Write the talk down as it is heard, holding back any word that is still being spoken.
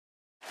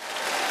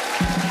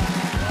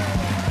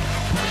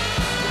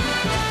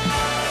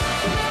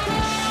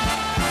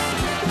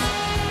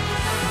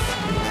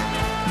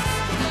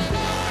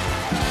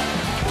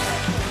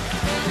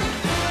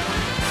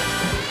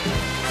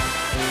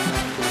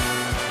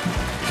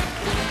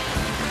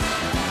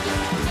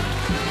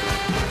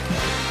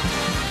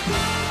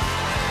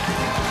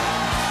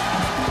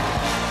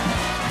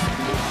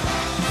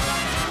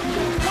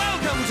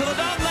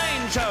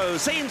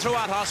seen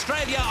throughout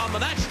Australia on the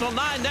National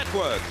 9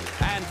 network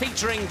and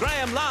featuring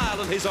Graham Lyle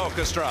and his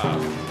orchestra.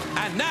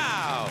 And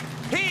now,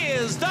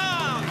 here's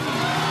Don!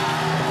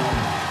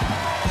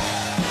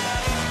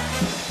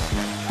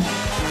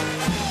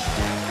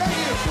 Thank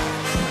you.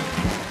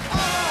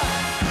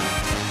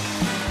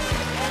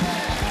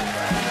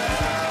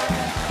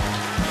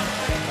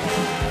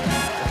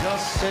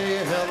 Just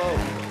say hello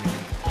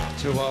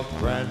to a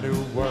brand new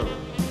world.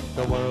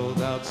 The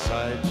world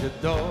outside your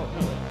door.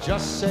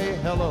 Just say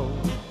hello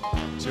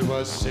to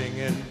a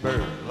singing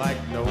bird like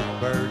no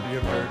bird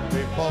you've heard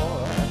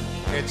before.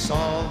 It's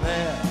all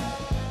there.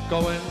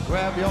 Go and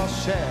grab your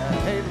share.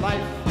 Hey,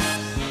 life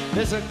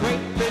is a great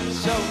big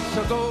show,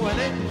 so go and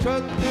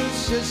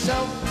introduce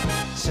yourself.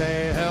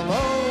 Say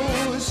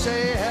hello,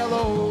 say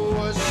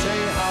hello,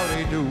 say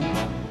howdy do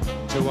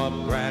to a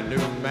brand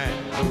new man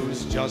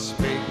who's just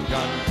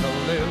begun to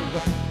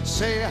live.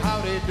 Say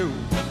howdy do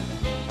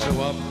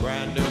to a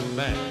brand new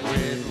man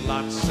with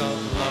lots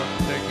of love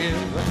to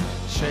give.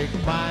 Shake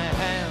my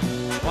hand,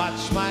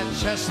 watch my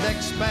chest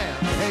expand.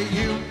 Hey,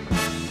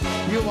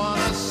 you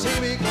wanna see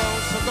me glow,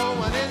 so go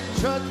and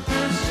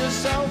introduce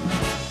yourself.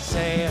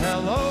 Say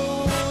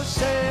hello,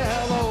 say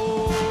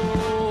hello.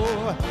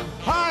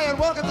 Hi, and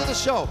welcome to the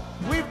show.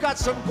 We've got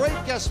some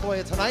great guests for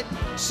you tonight.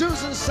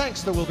 Susan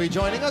Sangster will be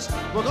joining us.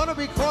 We're going to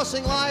be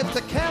crossing live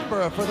to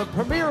Canberra for the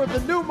premiere of the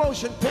new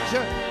motion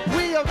picture,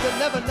 We of the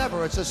Never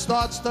Never. It's a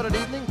star-studded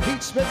evening.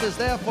 Pete Smith is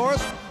there for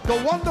us.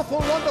 The wonderful,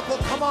 wonderful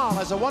Kamal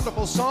has a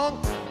wonderful song.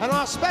 And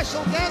our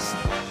special guest,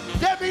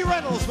 Debbie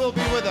Reynolds, will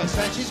be with us.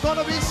 And she's going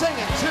to be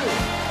singing, too.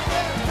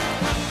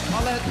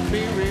 Now let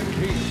me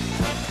repeat.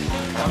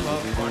 From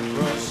a front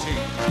row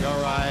seat,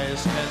 your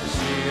eyes can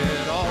see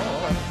it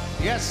all.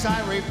 Yes,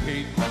 I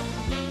repeat.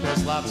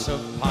 There's lots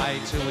of pie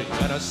to eat,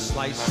 and a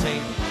slice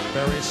ain't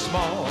very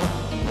small.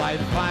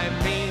 Life, I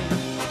mean,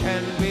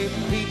 can be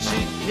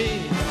peachy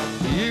keen.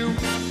 You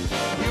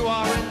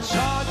are in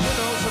charge, you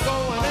know, so go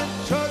and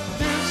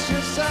introduce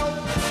yourself.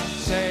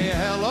 Say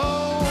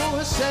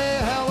hello, say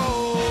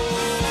hello.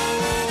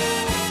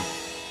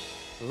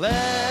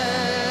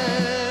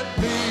 Let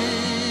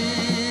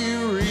me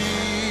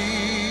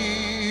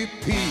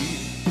repeat.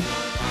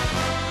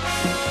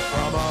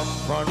 From a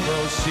front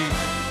row seat,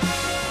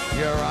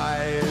 your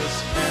eyes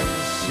can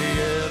see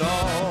it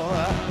all.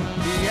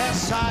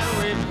 Yes, I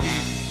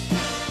repeat.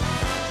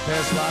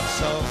 There's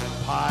lots of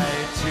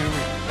pie to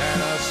eat,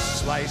 and a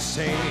slice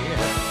ain't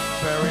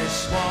very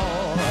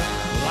small.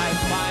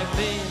 Life, I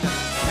mean,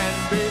 can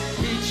be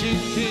peachy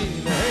keen.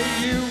 Hey,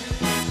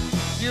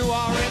 you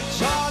are in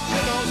charge,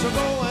 you know, so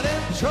go and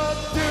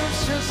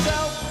introduce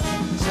yourself.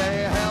 Say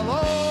hello.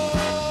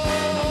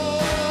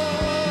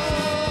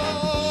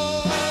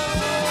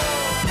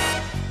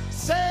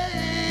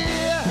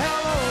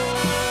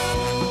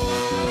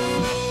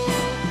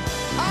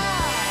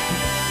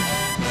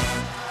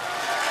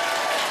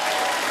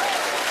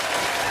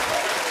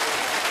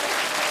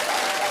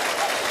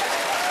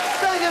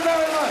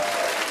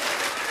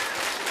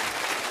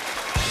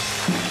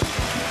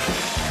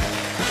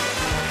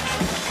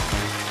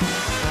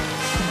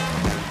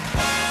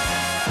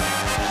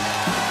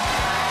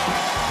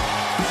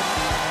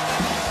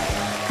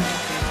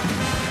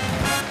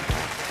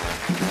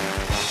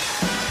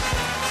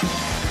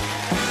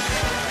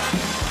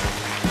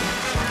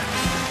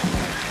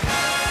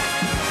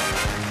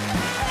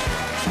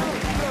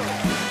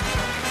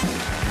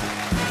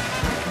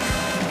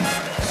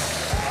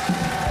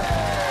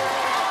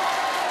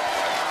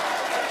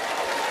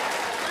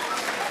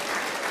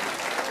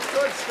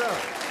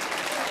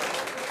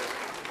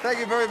 Thank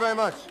you very, very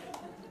much.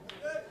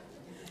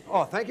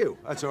 Oh, thank you.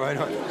 That's all right.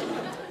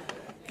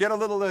 Get a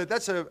little,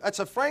 that's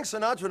a Frank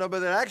Sinatra number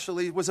that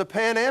actually was a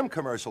Pan Am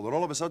commercial that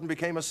all of a sudden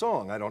became a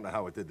song. I don't know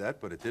how it did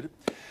that, but it did it.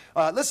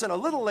 Listen, a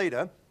little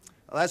later,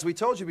 as we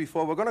told you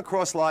before, we're going to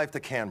cross live to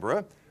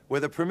Canberra, where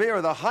the premiere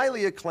of the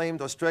highly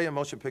acclaimed Australian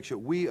motion picture,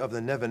 We of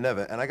the Never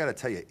Never. And I got to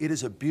tell you, it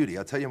is a beauty.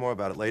 I'll tell you more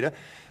about it later.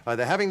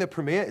 They're having the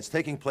premiere. It's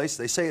taking place.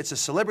 They say it's a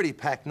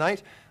celebrity-packed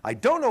night. I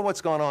don't know what's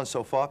gone on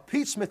so far.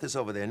 Pete Smith is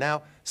over there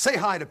now. Say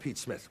hi to Pete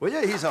Smith, will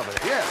you? He's over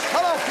there. Yes.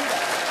 Hello, Pete.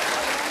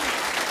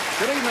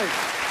 Good evening.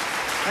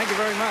 Thank you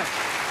very much.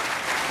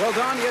 Well,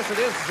 Don, yes, it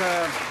is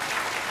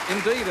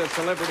indeed a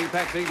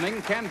celebrity-packed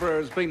evening. Canberra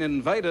has been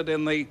invaded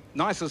in the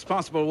nicest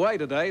possible way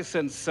today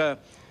since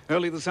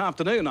early this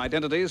afternoon.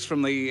 Identities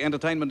from the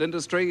entertainment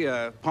industry,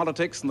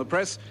 politics and the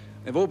press,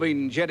 they've all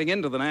been jetting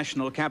into the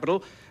national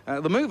capital.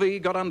 The movie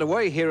got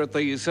underway here at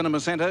the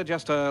Cinema Centre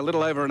just a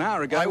little over an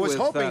hour ago. I was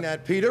hoping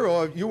that, Peter,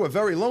 or you were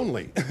very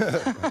lonely.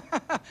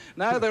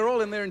 No, they're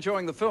all in there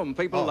enjoying the film.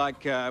 People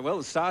like, well,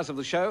 the stars of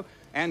the show,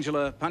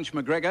 Angela Punch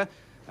McGregor.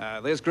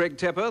 There's Greg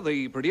Tepper,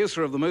 the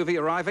producer of the movie,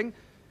 arriving.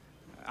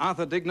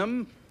 Arthur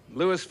Dignam,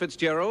 Lewis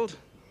Fitzgerald.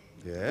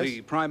 Yes. The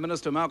Prime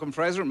Minister, Malcolm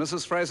Fraser, and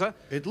Mrs. Fraser.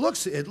 It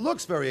looks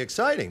very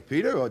exciting,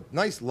 Peter.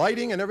 Nice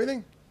lighting and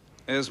everything.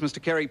 There's Mr.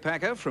 Kerry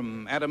Packer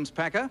from Adams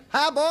Packer.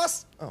 Hi,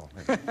 boss. Oh.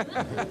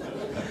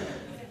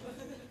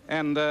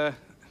 And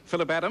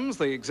Philip Adams,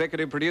 the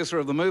executive producer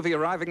of the movie,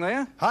 arriving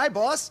there. Hi,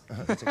 boss.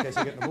 That's in case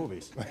I get in the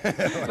movies.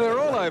 They're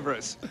all over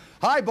us.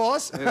 Hi,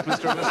 boss. There's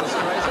Mr. and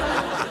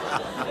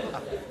Mrs.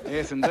 Fraser.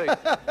 Yes, indeed.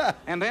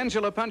 And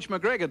Angela Punch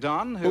McGregor,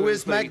 Don, who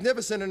is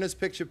magnificent in this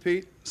picture,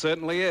 Pete.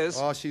 Certainly is.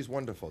 Oh, she's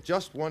wonderful.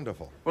 Just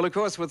wonderful. Well, of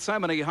course, with so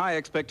many high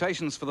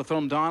expectations for the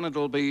film, Don,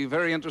 it'll be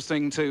very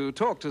interesting to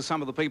talk to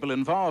some of the people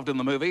involved in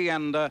the movie,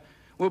 and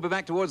we'll be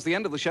back towards the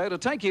end of the show to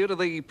take you to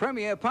the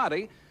premiere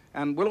party,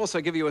 and we'll also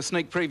give you a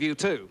sneak preview,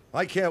 too.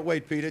 I can't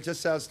wait, Pete. It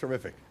just sounds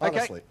terrific, okay.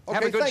 honestly. Okay,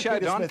 have a good thank show,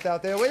 Peter Don. Smith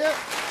out there, will you?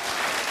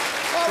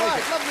 All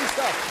right, lovely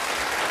stuff.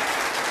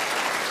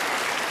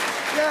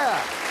 Yeah.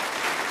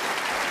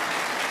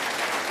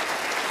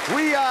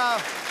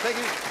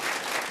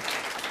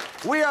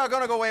 We are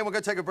going to go away and we're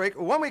going to take a break.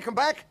 When we come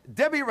back,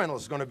 Debbie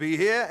Reynolds is going to be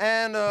here,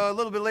 and a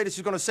little bit later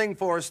she's going to sing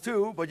for us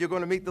too, but you're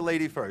going to meet the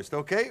lady first,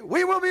 okay?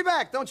 We will be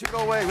back. Don't you go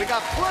away. We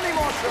got plenty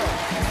more shows.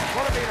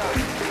 What be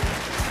done?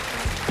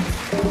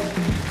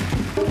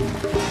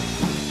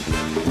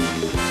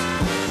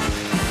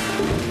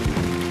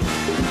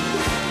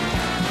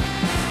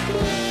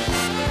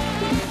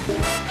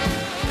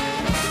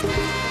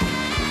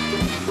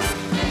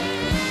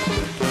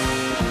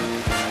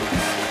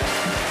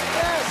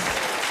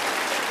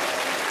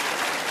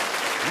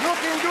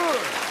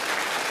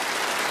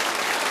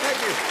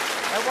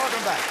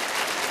 Welcome back.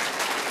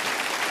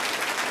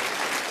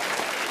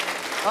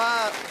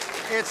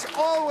 It's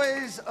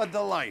always a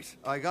delight,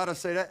 I gotta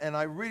say that, and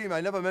I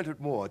never meant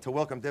it more, to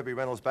welcome Debbie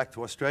Reynolds back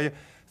to Australia.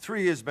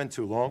 3 years has been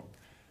too long.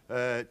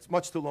 It's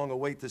much too long a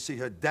wait to see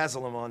her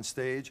dazzle him on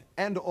stage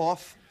and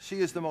off.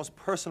 She is the most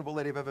personable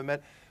lady I've ever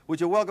met.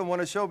 Would you welcome one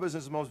of show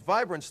business's most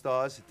vibrant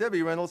stars,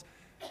 Debbie Reynolds,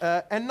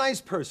 and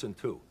nice person,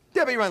 too.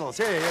 Debbie Reynolds,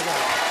 here you go.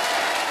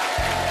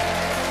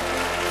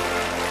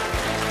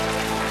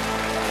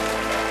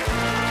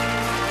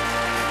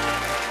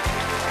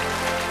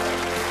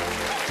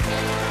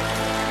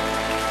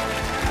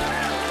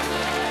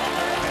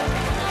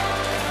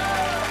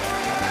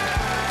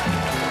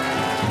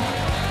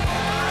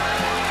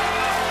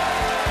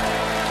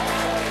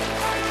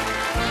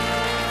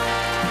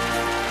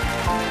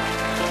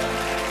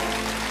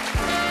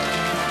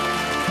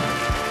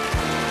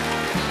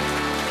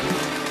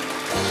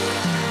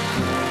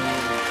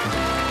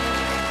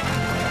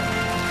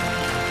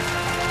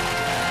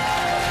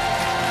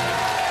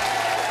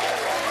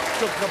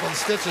 Took a couple of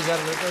stitches out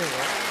of the thing.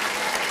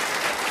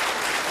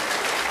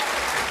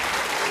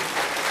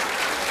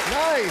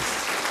 Nice.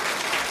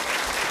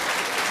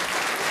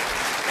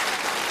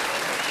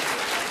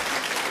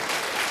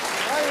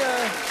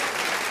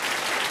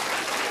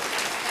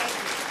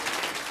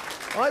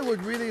 I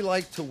would really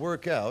like to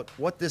work out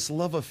what this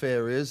love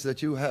affair is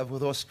that you have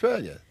with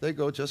Australia. They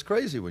go just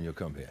crazy when you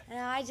come here.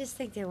 I just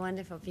think they're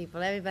wonderful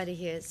people. Everybody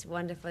here is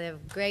wonderful. They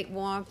have great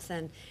warmth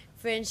and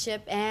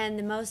friendship and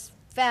the most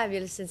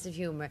fabulous sense of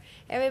humor.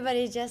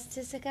 Everybody just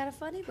has got a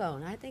funny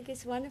bone. I think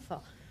it's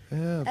wonderful.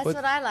 Yeah, That's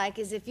what I like,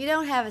 is if you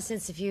don't have a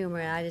sense of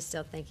humor, I just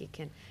don't think you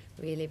can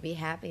really be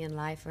happy in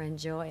life or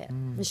enjoy it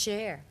and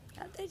share.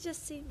 They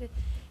just seem to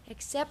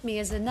accept me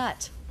as a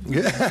nut.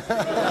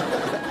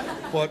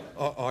 But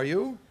are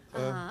you?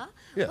 Uh-huh.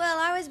 Yes. Well,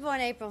 I was born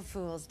April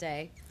Fool's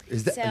Day.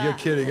 Is that, so, you're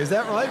kidding. Is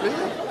that right, really?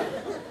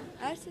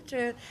 That's the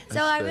truth. So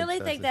That's I really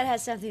fantastic. think that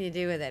has something to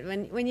do with it.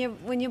 When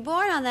you're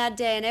born on that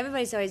day, and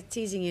everybody's always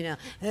teasing you,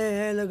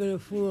 hey, look at a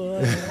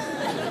fool.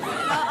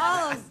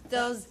 all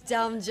those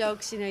dumb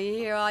jokes, you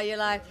hear all your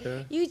life.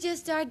 Yeah. You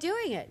just start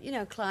doing it.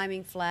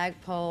 Climbing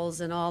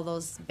flagpoles and all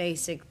those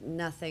basic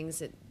nothings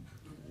that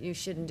you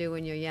shouldn't do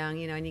when you're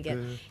young, and you get...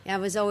 I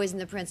was always in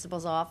the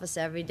principal's office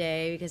every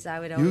day because I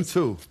would always... You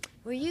too.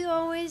 Were you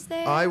always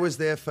there? I was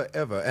there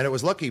forever, and it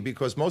was lucky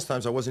because most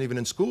times I wasn't even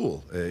in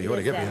school.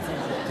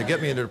 To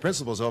get me into the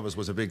principal's office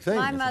was a big thing.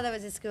 My mother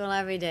was at school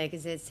every day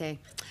because they'd say,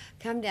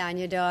 come down,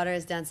 your daughter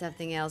has done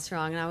something else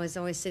wrong, and I was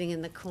always sitting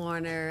in the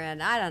corner,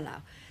 and I don't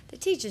know. The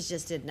teachers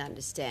just didn't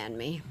understand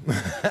me.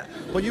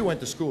 Well, you went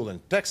to school in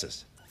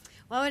Texas.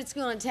 Well, I went to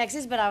school in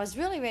Texas, but I was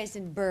really raised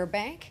in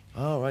Burbank.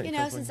 Oh, right.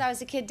 Since I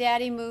was a kid,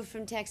 Daddy moved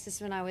from Texas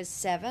when I was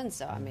 7,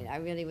 so, I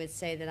really would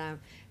say that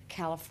I'm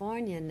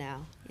Californian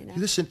now,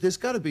 Listen, there's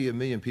got to be a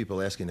million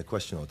people asking the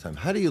question all the time.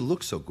 How do you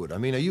look so good? Are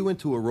you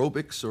into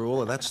aerobics or all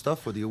of that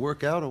stuff, or do you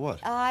work out or what?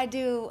 I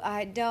do.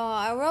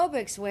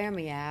 Aerobics wear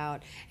me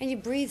out, and you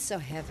breathe so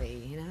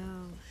heavy,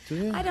 Do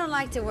you? I don't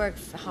like to work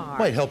hard.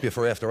 Might help you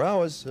for after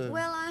hours.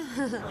 Well,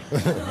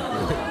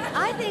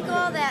 I think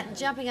all that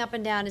jumping up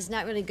and down is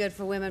not really good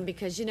for women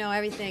because,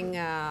 everything,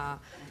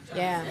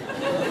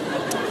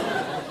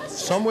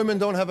 Some women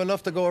don't have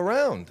enough to go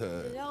around.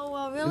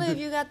 Really? Have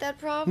you got that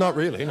problem? Not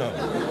really, no.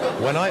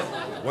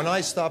 When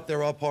I stop,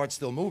 there are parts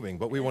still moving,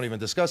 but we won't even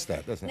discuss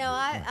that. That's not No,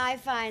 I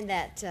find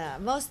that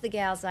most of the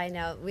gals I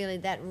know, really,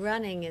 that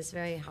running is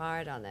very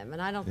hard on them,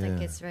 and I don't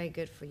think it's very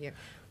good for your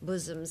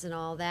bosoms and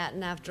all that.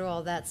 And after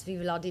all, that's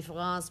vive la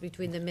différence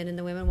between the men and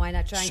the women. Why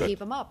not try and keep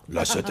them up?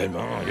 Là,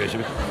 certainement.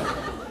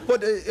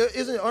 But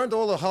aren't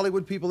all the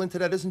Hollywood people into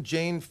that? Isn't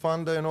Jane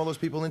Fonda and all those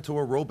people into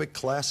aerobic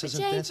classes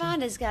and Jane dancing?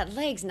 Fonda's got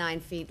legs 9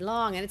 feet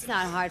long, and it's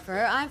not hard for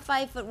her. I'm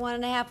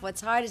 5'1½".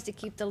 What's hard is to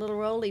keep the little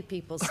roly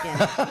people skinny.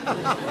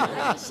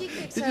 I mean, she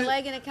kicks her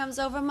leg and it comes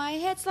over my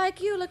head. It's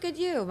like you. Look at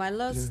you. My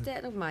little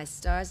oh, my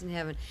stars in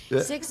heaven.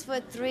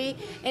 6'3".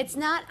 It's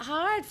not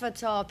hard for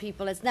tall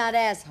people. It's not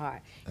as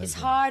hard. It's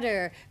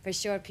harder for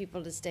short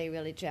people to stay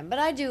really trim. But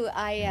I do.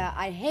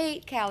 I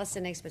hate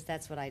calisthenics, but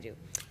that's what I do.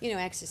 You know,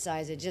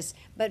 exercise it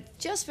but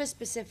just for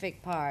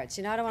specific parts.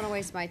 You know, I don't want to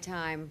waste my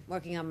time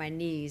working on my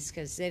knees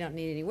because they don't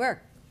need any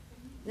work.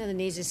 You know, the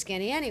knees are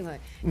skinny anyway.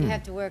 You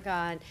have to work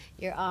on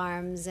your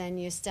arms and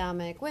your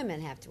stomach.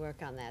 Women have to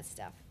work on that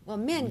stuff. Well,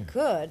 men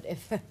could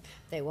if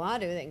they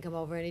want to. They can come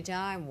over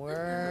anytime.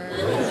 Work.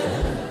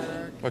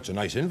 That's a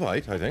nice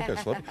invite, I think.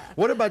 That's lovely.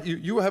 What about you?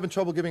 You were having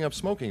trouble giving up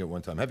smoking at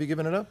one time. Have you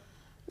given it up?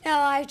 No,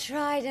 I've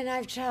tried and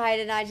I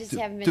just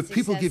haven't been Do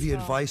people give you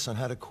successful. advice on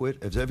how to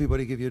quit? Does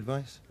everybody give you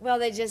advice? Well,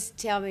 they just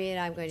tell me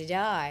that I'm going to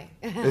die.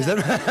 Is that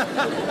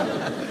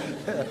right?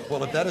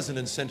 Well, if that isn't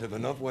incentive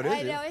enough, what is I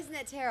it? know, isn't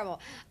that terrible?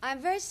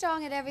 I'm very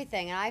strong at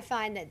everything, and I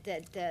find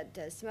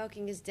that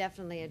smoking is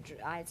definitely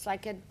it's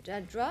like a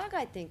drug,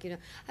 I think, you know.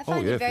 I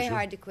find yeah, it very for sure.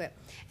 hard to quit,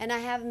 and I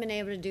haven't been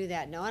able to do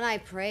that, no, and I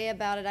pray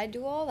about it. I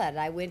do all that.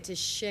 I went to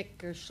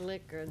Schick or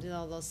Schlick or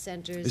all those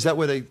centers. Is that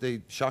where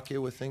they shock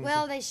you with things?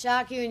 Well, they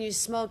shock you and you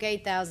smoke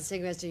 8,000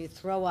 cigarettes and you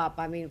throw up.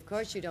 I mean, of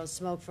course you don't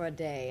smoke for a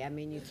day. I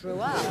mean, you threw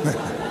up.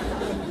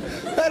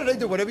 How do they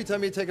do it? Every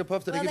time you take a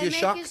puff, do they give you a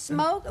shock? Well, they make you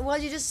smoke. Well,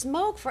 you just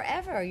smoke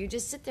forever. You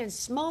just sit there and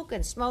smoke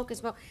and smoke and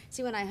smoke.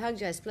 See, when I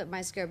hugged you, I split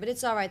my skirt. But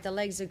it's all right. The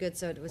legs are good,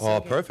 so it was Oh,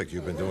 okay. perfect.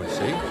 You've been doing,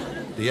 see?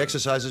 The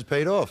exercise has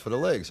paid off for the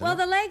legs. Well,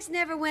 huh? the legs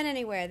never went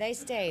anywhere. They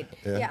stayed.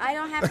 Yeah. I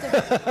don't have to...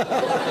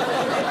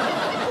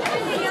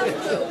 Everything else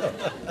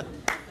moved.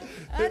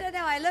 I don't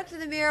know. I looked in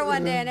the mirror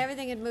one day and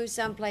everything had moved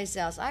someplace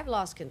else. I've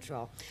lost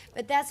control.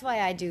 But that's why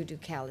I do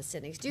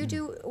calisthenics. Do you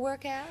do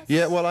workouts?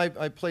 Yeah, well, I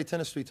play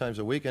tennis 3 times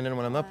a week, and then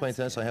when I'm not playing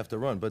tennis, I have to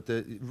run. But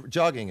the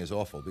jogging is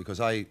awful because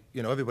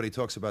everybody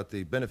talks about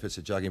the benefits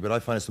of jogging, but I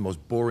find it's the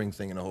most boring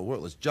thing in the whole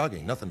world. It's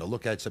jogging, nothing to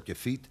look at except your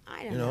feet.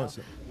 I don't know.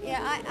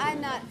 Yeah,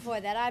 I'm not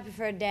for that. I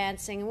prefer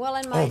dancing. Well,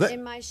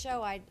 in my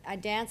show, I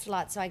dance a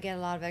lot, so I get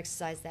a lot of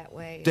exercise that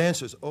way.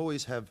 Dancers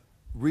always have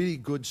really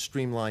good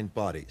streamlined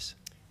bodies.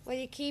 Well,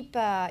 you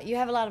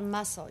have a lot of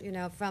muscle, you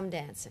know, from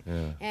dancing.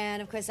 Yeah.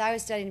 And, of course, I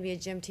was studying to be a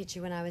gym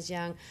teacher when I was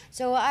young.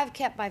 So I've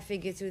kept my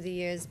figure through the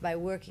years by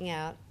working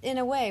out, in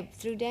a way,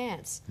 through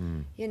dance.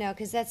 You know,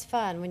 because that's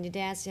fun. When you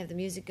dance, you have the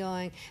music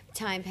going,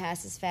 time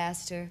passes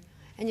faster,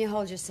 and you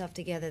hold yourself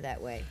together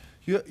that way.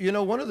 You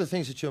know, one of the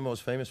things that you're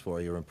most famous for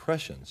are your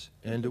impressions.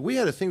 And we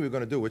had a thing we were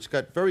going to do, which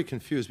got very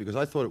confused because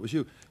I thought it was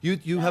you.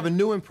 You have a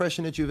new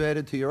impression that you've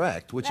added to your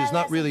act, which is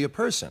not really a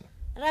person.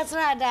 That's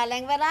right,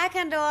 darling, but I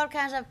can do all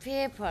kinds of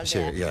people.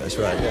 Sure, yeah, that's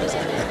right. Yes.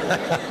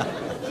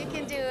 You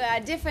can do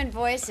different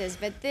voices,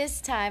 but this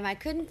time I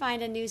couldn't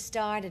find a new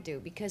star to do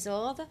because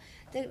all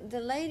the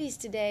ladies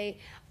today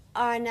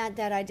are not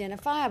that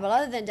identifiable,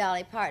 other than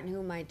Dolly Parton,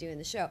 whom I do in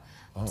the show.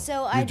 Oh.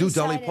 So You I do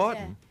Dolly decided,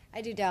 Parton?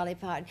 I do Dolly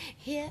Parton.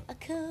 Here I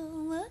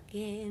come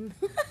again.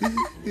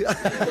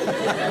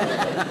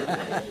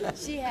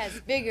 She has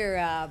bigger,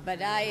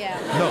 but I...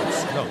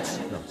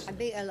 Notes. A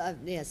big,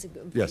 yes,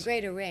 Yes.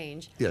 greater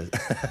range. Yes.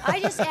 I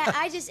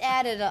just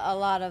added a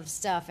lot of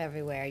stuff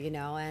everywhere, you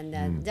know,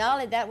 and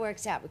Dolly, that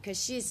works out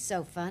because she's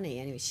so funny.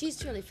 Anyway,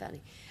 she's really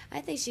funny. I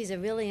think she's a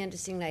really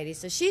interesting lady,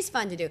 so she's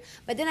fun to do.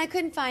 But then I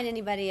couldn't find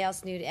anybody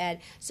else new to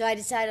add, so I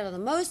decided on the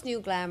most new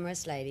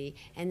glamorous lady,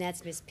 and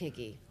that's Miss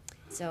Piggy.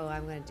 So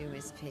I'm going to do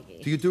Miss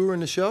Piggy. Do you do her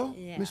in the show,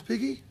 Yeah. Miss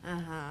Piggy?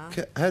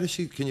 Uh-huh. How does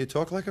she? Can you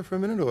talk like her for a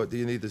minute, or do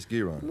you need this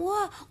gear on?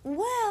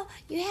 Well,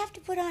 you have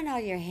to put on all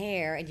your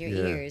hair and your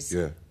ears.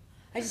 Yeah.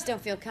 I just don't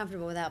feel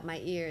comfortable without my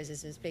ears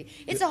as Miss Piggy.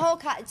 It's a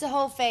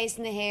whole face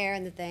and the hair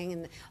and the thing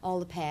and all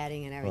the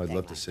padding and Oh, everything. I'd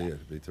love to like see that. it.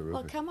 It'd be terrific.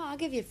 Well, come on, I'll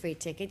give you a free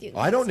ticket. You can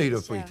I don't come see need a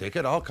the free show.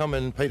 ticket. I'll come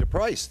and pay the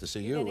price to see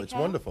You're you. gonna It's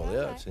come? wonderful. All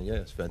Yeah, right. it's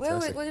We're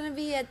fantastic. going to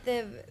be at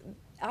the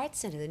Art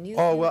Center, the new.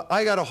 Oh, well,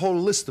 I got a whole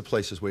list of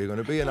places where you're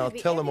going to be, and I'll I'll be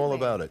tell them all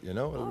everywhere. about it, you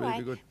know? It'll All really right.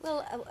 be good.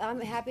 Well, I'm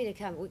happy to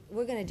come.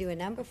 We're going to do a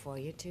number for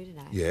you too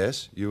tonight.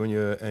 Yes, you and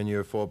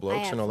your 4 I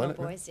blokes have and all 4 that.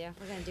 boys. Yeah,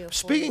 we're going to do a.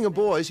 Speaking of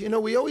boys, you know,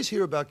 we always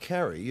hear about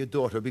Carrie, your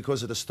daughter,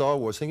 because of the Star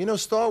Wars thing. You know,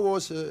 Star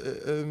Wars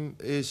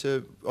is,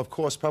 of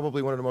course,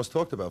 probably one of the most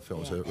talked about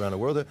films around the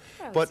world.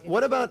 But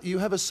what about, you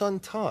have a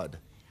son, Todd.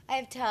 I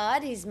have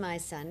Todd. He's my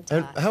son,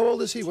 Todd. And how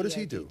old is he? What does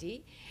he do?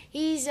 T-O-D-D.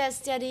 He's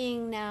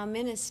studying now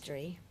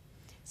ministry.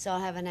 So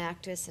I'll have an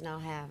actress and I'll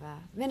have a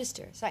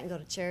minister. So I can go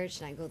to church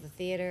and I can go to the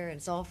theater and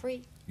it's all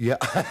free. Yeah.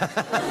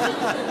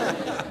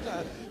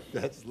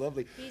 That's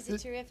lovely. He's a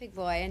terrific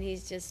boy and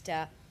he's just,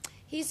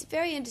 he's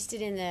very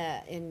interested in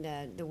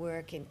the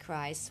work, in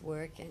Christ's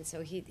work, and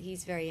so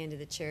he's very into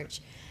the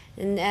church.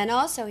 And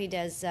also he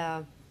does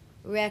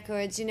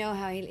records. You know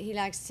how he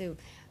likes to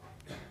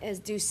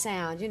do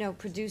sound, you know,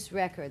 produce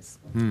records.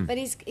 But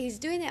he's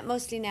doing that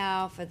mostly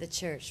now for the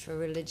church, for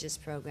religious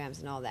programs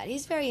and all that.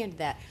 He's very into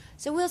that.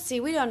 So we'll see.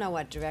 We don't know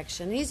what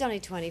direction. He's only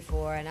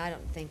 24, and I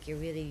don't think you're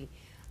really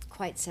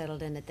quite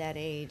settled in at that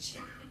age.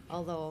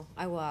 Although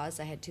I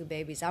had 2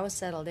 babies. I was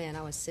settled in.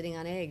 I was sitting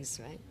on eggs,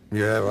 right?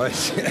 Yeah, right.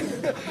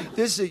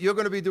 You're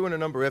going to be doing a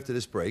number after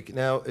this break.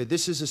 Now,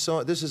 this is a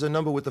song. This is a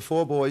number with the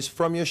 4 boys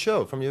from your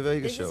show, from your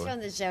Vegas show. This is from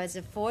the show. It's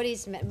a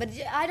 40s, but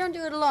I don't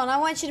do it alone. I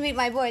want you to meet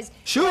my boys.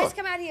 Sure. Boys,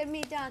 come out here and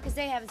meet Don, because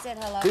they haven't said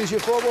hello. These your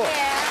 4 boys.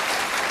 Yeah.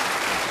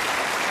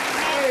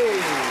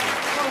 Hey.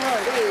 All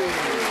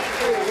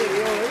right.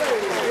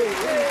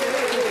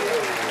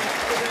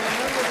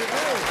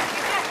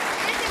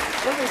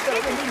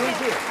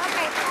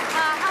 Okay, I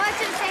want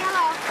you to say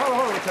hello. Hold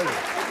on, I'll tell you.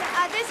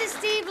 This is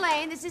Steve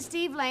Lane. This is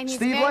Steve Lane. He's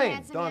Steve very Lane.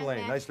 handsome Don young Lane.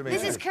 man. Nice to meet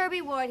This you. is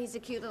Kirby Ward. He's a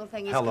cute little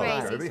thing. He's Hello,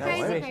 crazy. Kirby. He's How are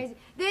you? crazy.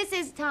 This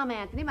is Tom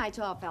Anthony, my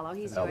tall fellow.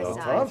 He's your Hello,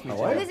 size. Tom.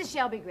 How are you? This is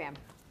Shelby Graham.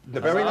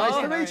 Very nice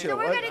to meet So you.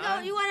 we're going to go.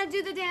 You want to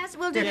do the dance?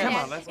 We'll do the come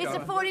dance. on, let's It's go. a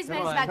 40s minute.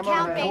 It's about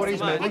count bass. 40s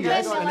minute,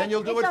 yes. And then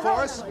you'll do it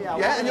for us?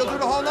 Yeah, and you'll do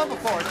the whole number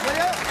for us, will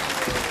you?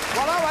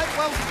 Well, all right.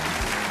 Well,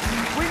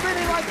 we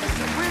really like this.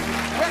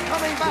 We're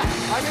coming back.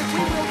 I mean, we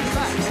will be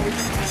back.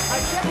 I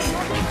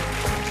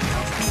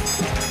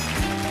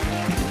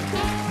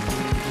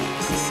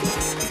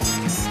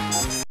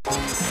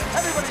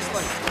Everybody's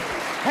late.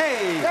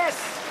 Hey! Yes,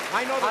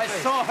 I know the I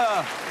thing. saw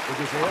her. Did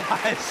you see her?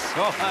 I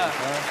saw her.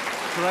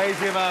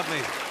 Crazy about me.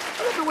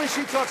 I love the way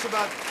she talks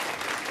about.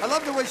 I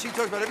love the way she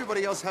talks about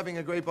everybody else having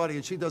a great body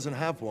and she doesn't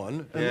have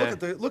one. And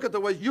Yeah. look at the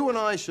way you and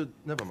I should.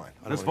 Never mind.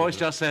 I don't This wanna voice do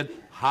just said,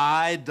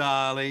 "Hi,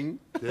 darling."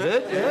 Did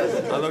it?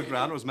 Yes. I looked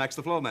around. It was Max,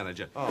 the floor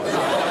manager. Oh.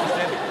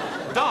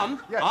 Don,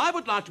 Yes. I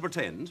would like to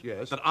pretend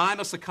Yes. that I'm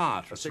a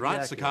psychiatrist,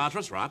 right? psychiatrist.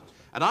 Psychiatrist, right?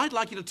 And I'd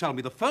like you to tell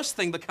me the first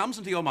thing that comes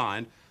into your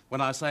mind when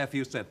I say a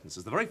few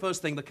sentences. The very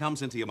first thing that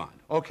comes into your mind.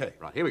 Okay.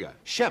 Right, here we go.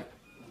 Shemp.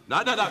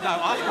 No. The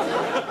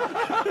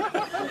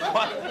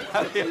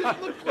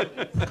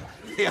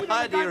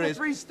idea The is...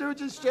 Three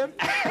Stooges, Shemp,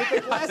 with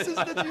the glasses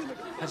that you.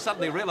 I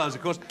suddenly realised,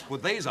 of course,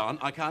 with these on,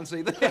 I can't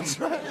see them. That's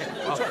right.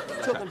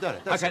 Tilt them down.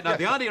 That's Okay, it. now Yeah.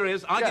 the idea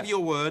is I Yes. give you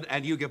a word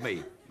and you give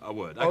me a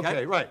word, okay?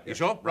 Okay, right. You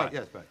sure? Right,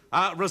 yes, right.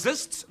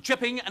 Resists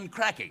chipping and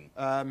cracking.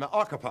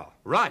 Acapella.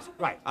 Right.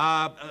 Right.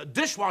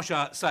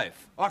 Dishwasher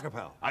safe.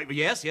 Acapella.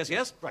 Yes.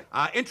 Right.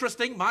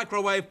 Interesting,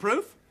 microwave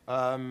proof.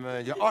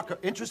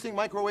 Interesting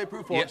microwave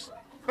proof. Yes.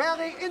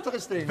 Very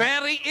interesting.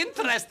 Very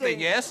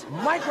interesting, yes.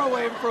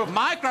 Microwave proof.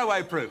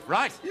 Microwave proof,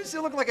 right. You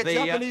still look like a The,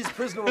 Japanese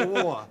prisoner of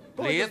war.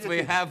 Please,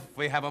 we have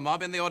a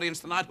mob in the audience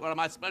tonight who are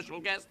my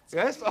special guests.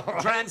 Yes? All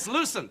right.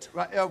 Translucent.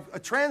 Right,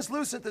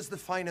 translucent is the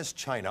finest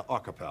china,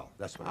 acapella.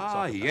 That's what it is.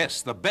 Ah, acapella.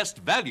 yes, the best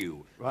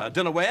value Right.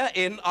 dinnerware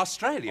in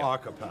Australia.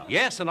 Acapella.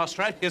 Yes, in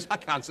Australia. Yes, I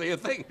can't see a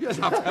thing.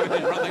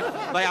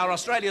 They are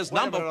Australia's Wait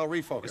a number. minute, I'll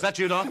refocus. Is that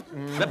you, Don?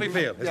 Let me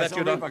feel. Is Yes, that you,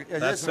 I'll Don? refocus. Yes,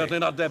 That's yes, certainly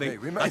mate. not Debbie. Hey,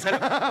 remember- I tell you,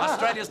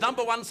 Australia's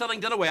 #1 selling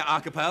dinnerware,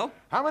 acapella.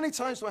 How many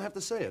times do I have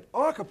to say it?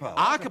 Acapella.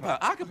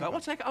 Acapella.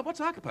 What's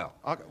acapella?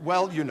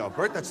 Well, you know,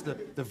 Bert, that's the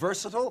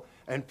versatile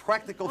and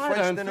practical I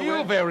French don't dinnerware.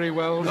 feel very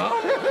well, Don.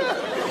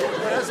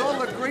 It has all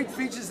the great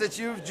features that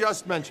you've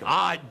just mentioned.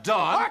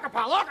 Don.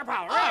 Acapella.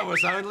 I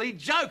was only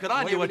joking.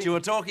 I knew what you were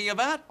talking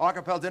about.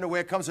 Acapella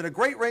dinnerware comes in a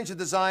great range of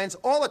designs,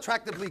 all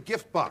attractively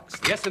gift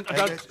boxed. Yes, and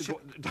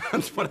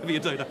don't, whatever you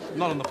do,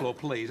 not on the floor,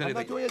 please. I'm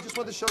Anything. not doing it. I just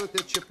want to show that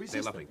they're chip They're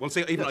resistant. lovely. Well,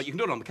 see, even though you can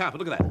do it on the carpet.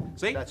 Look at that.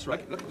 See? That's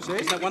right. Look, See?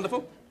 Isn't that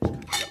wonderful? Look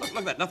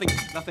at that.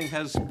 Nothing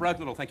has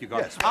broken at all. Thank you,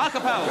 God. Yes.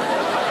 Acapella, a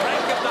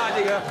great gift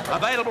idea,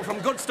 available from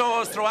good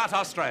stores throughout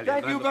Australia.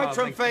 Thank you,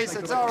 Bertram Face.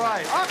 It's all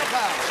right.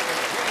 Acapella.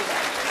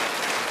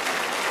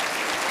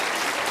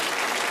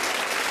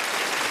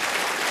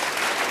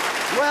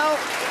 Well,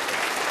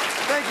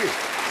 thank you.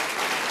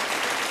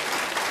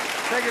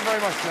 Thank you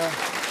very much, sir.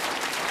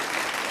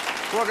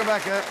 Welcome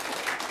back.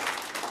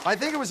 I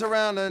think it was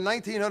around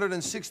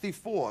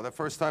 1964, the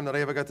first time that I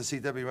ever got to see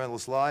Debbie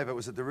Reynolds live. It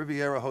was at the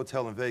Riviera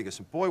Hotel in Vegas.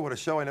 And boy, what a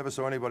show. I never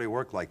saw anybody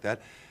work like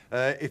that.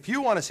 If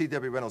you want to see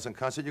Debbie Reynolds in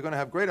concert, you're going to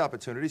have great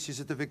opportunities. She's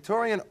at the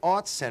Victorian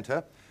Arts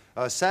Center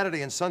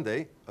Saturday and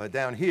Sunday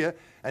down here.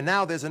 And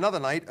now there's another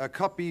night, a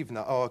cup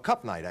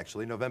night,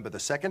 actually, November the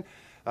 2nd.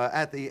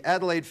 At the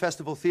Adelaide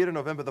Festival Theatre,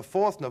 November the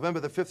 4th, November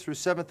the 5th through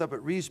 7th up at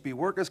Reesby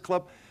Workers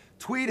Club.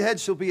 Tweedhead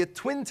shall be at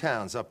Twin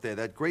Towns up there,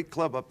 that great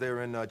club up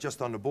there in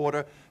just on the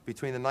border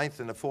between the 9th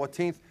and the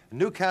 14th.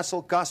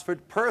 Newcastle,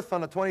 Gosford, Perth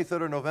on the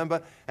 23rd of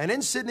November, and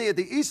in Sydney at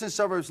the Eastern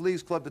Suburbs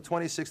Leagues Club the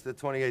 26th to the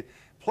 28th.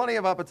 Plenty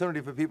of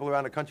opportunity for people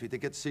around the country to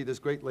get to see this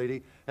great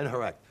lady and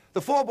her act.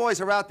 The 4 boys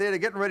are out there. They're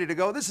getting ready to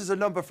go. This is a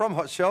number from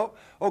her show,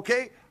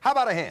 okay? How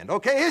about a hand,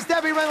 okay? Here's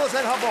Debbie Reynolds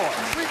and her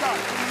boys. We got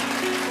it.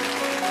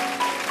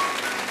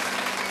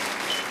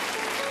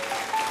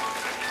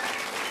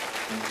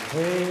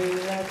 Hey,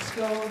 let's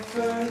go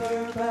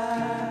further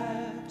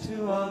back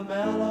to a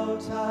mellow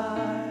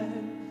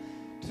time,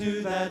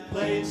 to that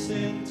place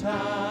in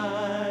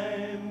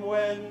time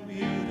when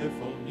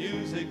beautiful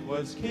music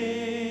was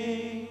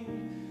king,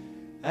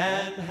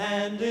 and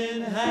hand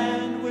in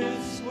hand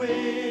with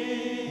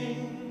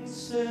swing,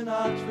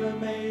 Sinatra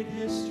made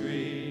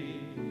history.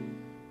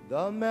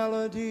 The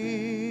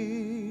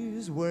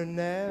melodies were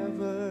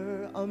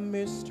never a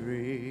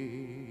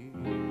mystery.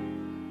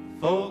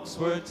 Folks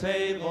were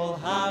table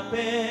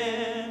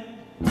hopping,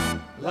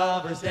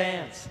 lovers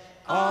dance,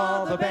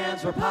 all the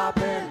bands were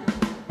popping.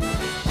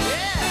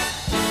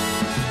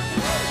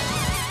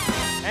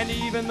 And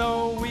even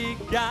though we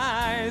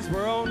guys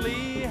were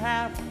only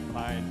half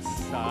pint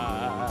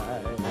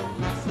size,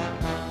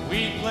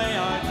 we'd play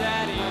our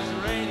daddy's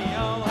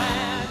radio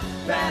and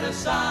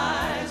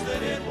fantasize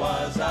that it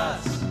was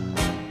us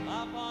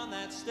up on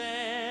that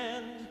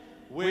stand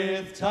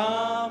with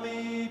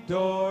Tommy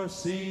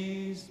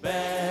Dorsey's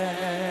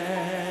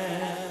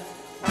band.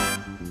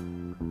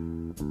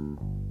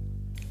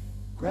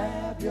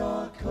 Grab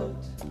your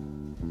coat,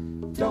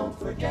 don't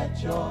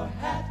forget your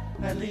hat,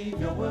 and leave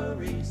your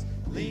worries,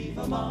 leave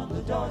them on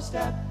the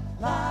doorstep.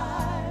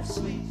 Life's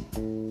sweet,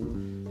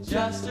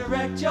 just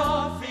direct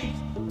your feet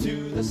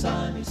to the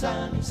sunny,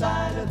 sunny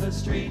side of the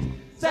street.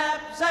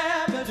 Zap,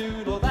 zap, a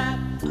doodle that,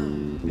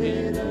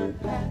 pitter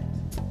pat.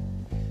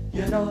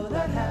 You know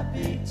that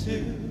happy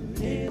tune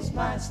is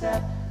my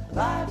step.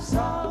 Life's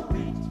all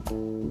sweet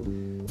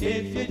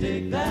if you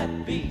dig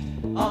that beat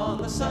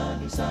on the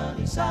sunny,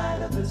 sunny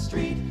side of the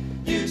street.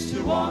 Used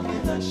to walk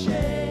in the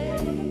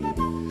shade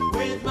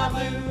with my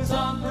blues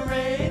on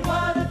parade.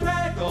 What a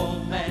drag,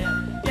 old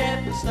man,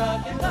 getting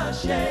stuck in the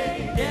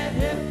shade. Get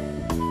hip,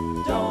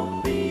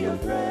 don't be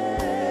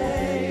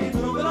afraid.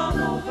 Move it on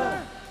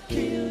over,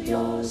 kill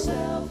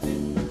yourself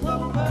in the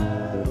clover.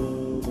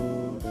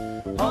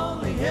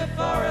 Only hip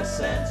for a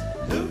cent,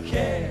 who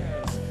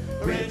cares?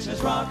 Rich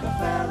as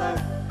Rockefeller,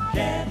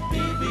 can't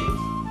be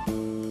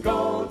beat.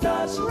 Gold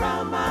dust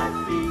around my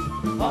feet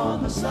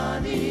on the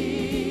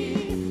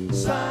sunny,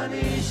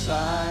 sunny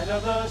side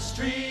of the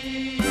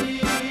street.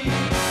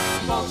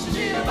 Folks are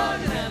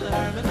jitterbugging and the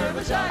hermit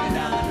was jogging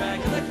down the track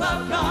and the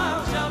club car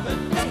was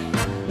jumping.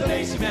 The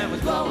lazy man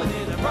was blowing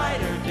in a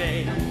brighter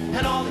day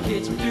and all the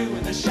kids were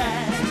doing the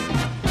shag.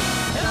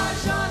 And I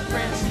shot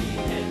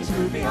Francine and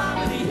Scrooby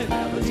Harmony and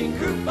Velveteen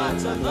Group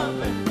Bots a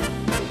thumping.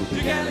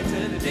 Duke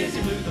Ellington and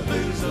Dizzy blew the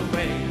blues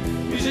away.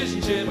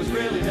 Musicianship was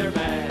really their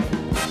bag.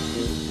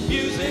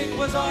 Music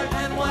was art,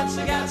 and once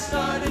it got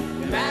started,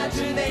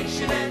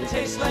 imagination and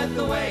taste led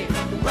the way.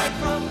 Right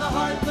from the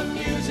heart, the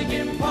music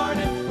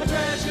imparted a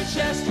treasure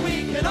chest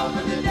we can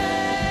open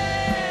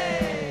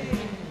today.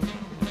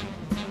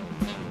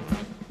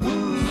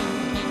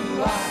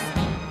 Ooh, ah.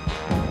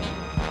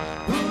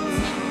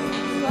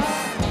 Ooh,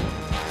 ah.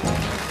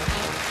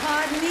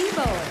 Pardon me,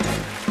 boy.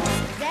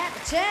 That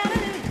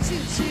Chattanooga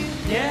choo-choo.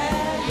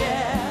 Yeah,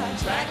 yeah,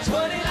 track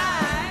 29.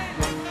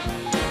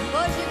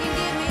 Boys, you can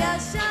give me a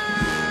shine.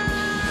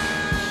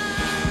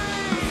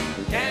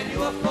 Can you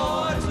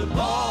afford to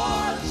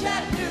board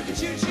Chattanooga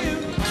choo-choo?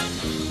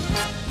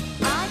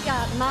 I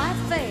got my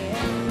fare.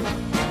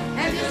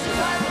 And just a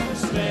driver to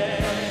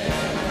spare.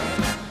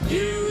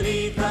 You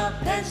leave the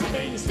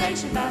Pennsylvania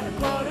station about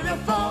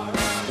 3:45.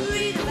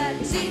 Read a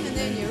magazine and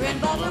then you're in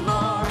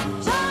Baltimore.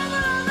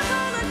 Shining on the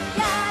corner,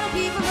 gotta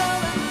keep it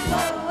rolling.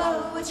 Whoa,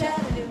 whoa,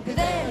 Chattanooga,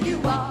 there you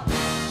are.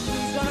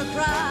 Who's gonna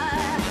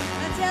cry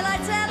until I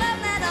tell him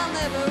that I'll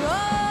never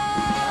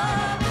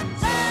roll?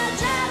 So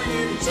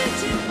Chattanooga,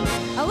 choo-choo,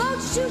 I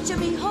won't choo-choo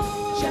me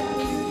home.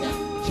 Chattanooga,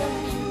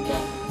 Chattanooga,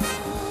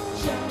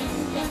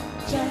 Chattanooga,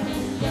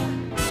 Chattanooga,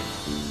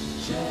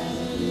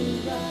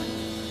 Chattanooga,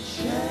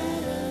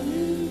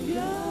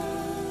 Chattanooga.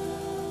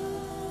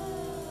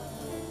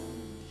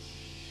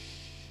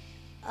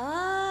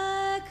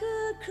 I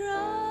could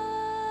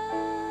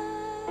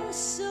cry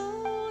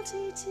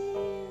salty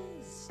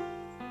tears.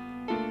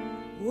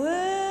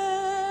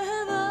 Where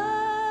have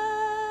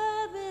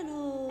I been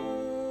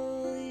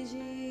all these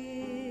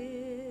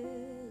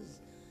years?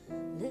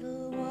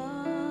 Little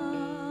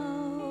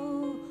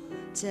wow,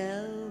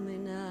 tell me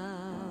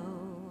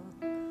now,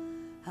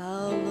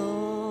 how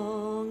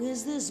long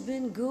has this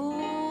been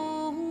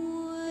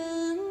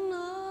going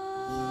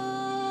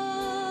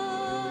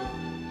on?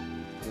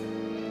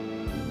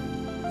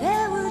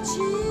 There were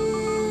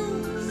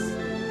chills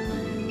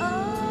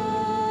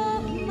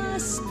up my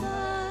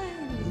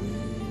spine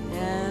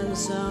and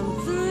some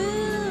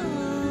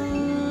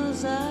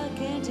thrills I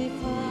can't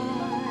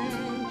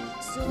define.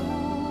 So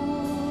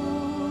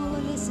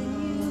listen,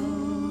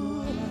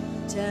 you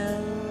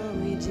tell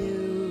me,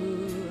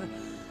 do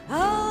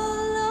how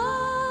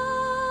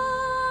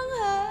long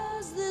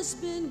has this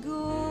been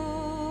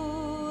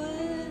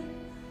going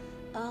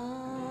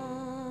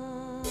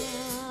on?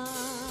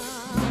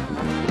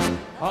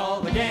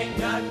 All the gang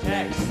got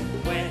text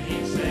when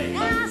he say,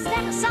 Now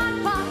step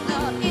aside,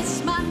 partner,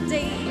 it's my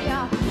day.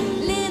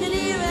 Lean in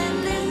here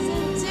and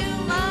listen to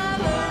my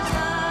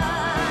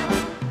version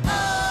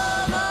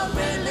of a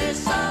really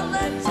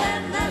solid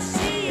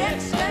Tennessee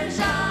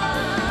excursion.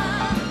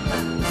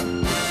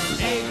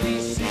 A, B,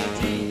 C,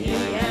 D, E,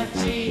 F,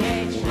 G,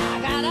 H. I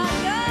got a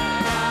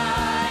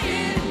guy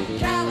in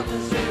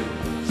Kalamazoo,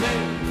 zoo,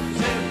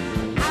 zoo.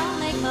 I'll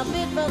make my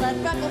bid for that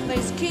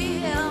freckle-faced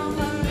kid. I'm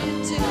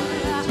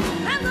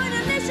going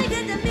to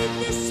Michigan to meet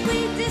the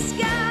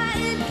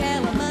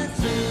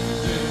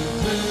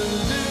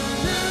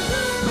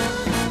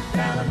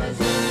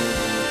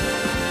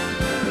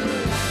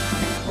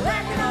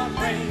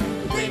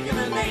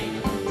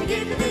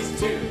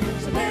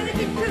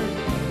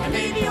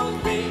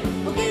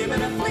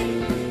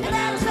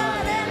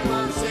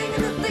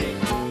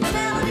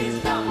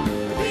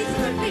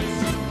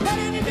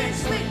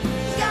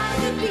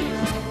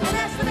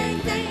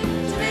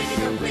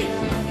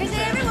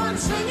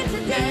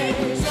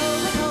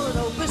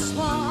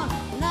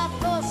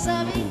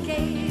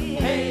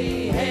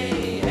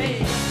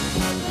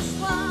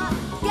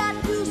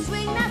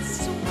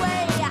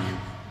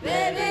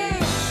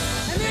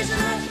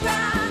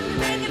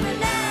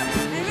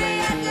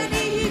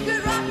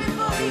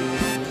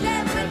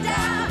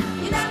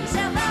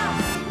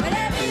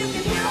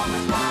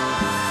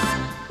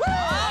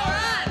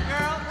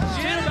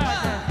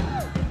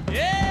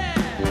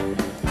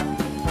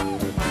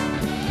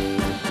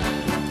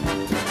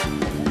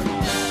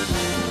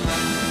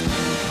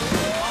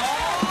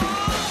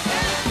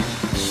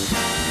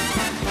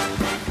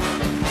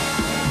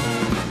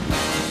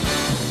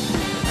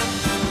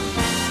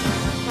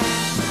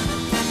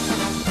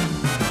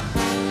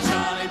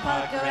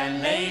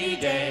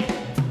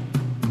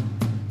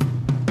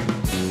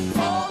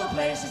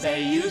horses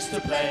they used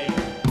to play.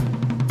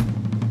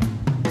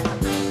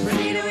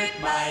 Perdita, it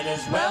might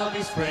as well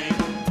be spring.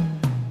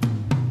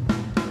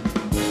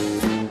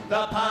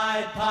 The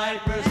Pied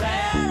Pipers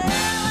and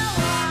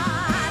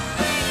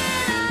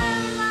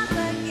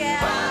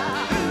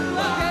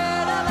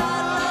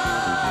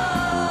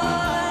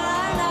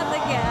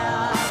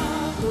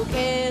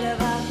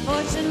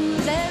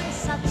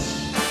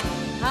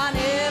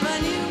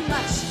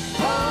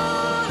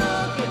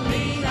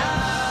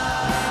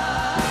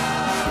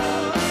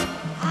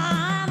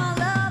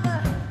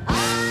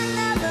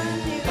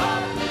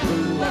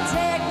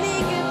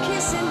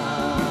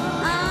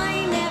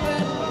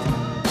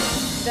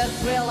the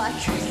thrill I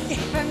could get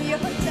from your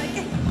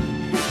touch.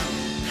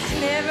 I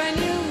never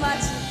knew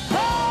much.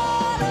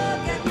 Oh,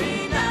 look at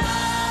me now.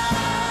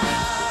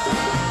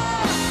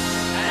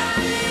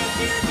 And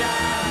if you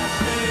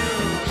just knew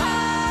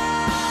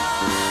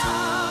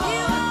how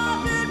you all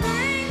could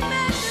bring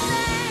back the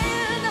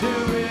sand. do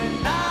it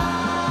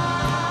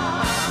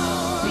now.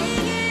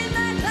 Begin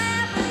by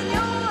clapping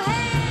your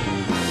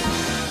hands.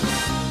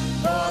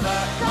 For the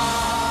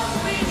cause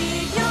we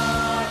need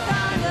your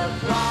kind of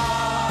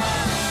flaws.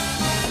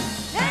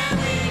 And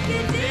we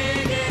can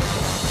dig it.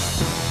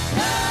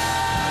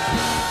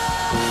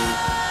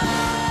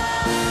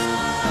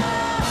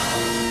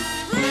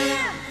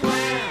 Flim,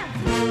 flim,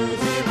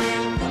 floozy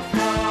with the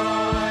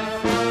Fly,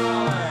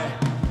 fly.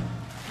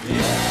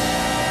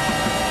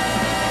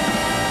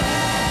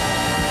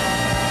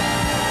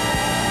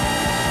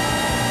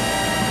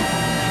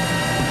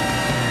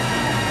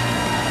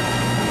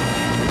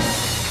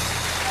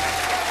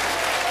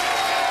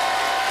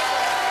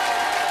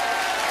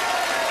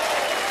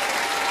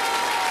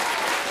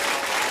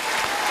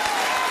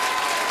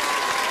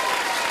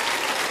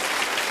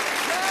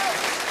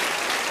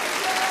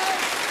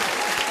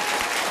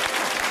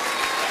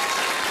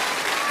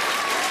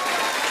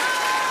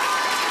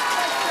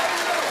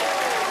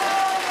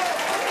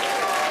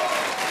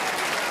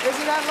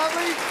 Isn't that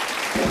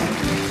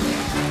lovely?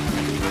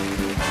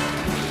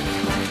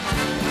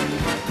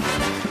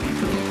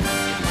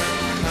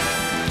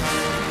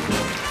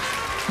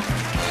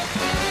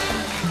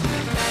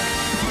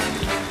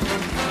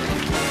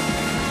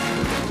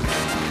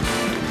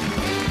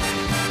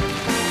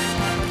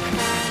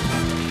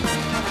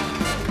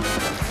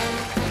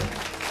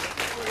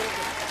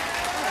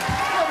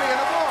 Lovely in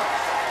the box.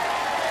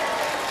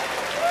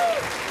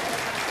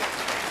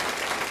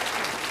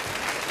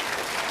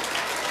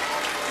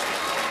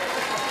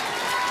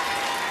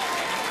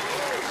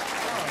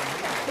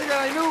 Think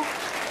I knew.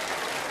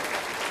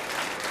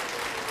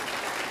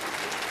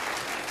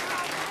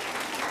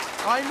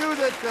 I knew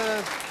that.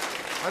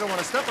 I don't want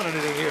to step on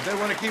anything here. If they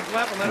want to keep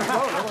laughing, let them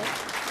go.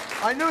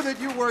 I knew that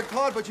you worked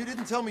hard, but you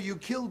didn't tell me you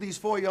killed these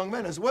 4 young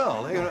men as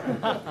well. They Well,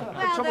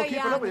 trouble they're keeping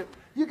young. up with you.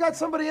 You got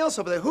somebody else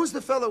over there. Who's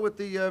the fellow with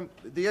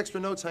the extra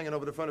notes hanging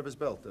over the front of his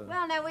belt?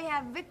 Well, now we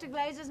have Victor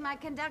Glazer's my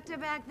conductor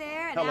back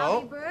there, and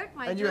Hello. Albie Burke,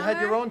 my And you drummer.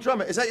 had your own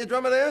drummer. Is that your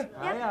drummer there?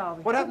 Yeah.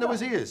 What happened to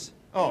his ears?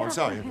 Oh, I'm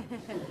sorry.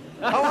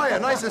 How are you?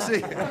 Nice to see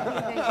you.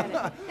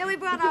 Then we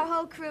brought our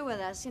whole crew with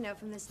us, you know,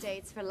 from the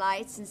States for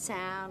lights and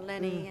sound.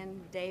 Lenny and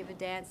David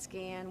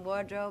Dansky and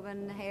wardrobe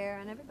and hair,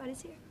 and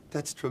everybody's here.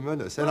 That's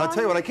tremendous. And I'll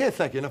tell you what, I can't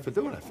thank you enough for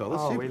doing that,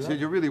 fellas.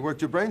 You really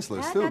worked your brains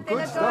loose, Yeah, too. don't they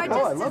Good look stuff. gorgeous?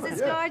 Oh, I love Is it. this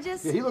Yeah.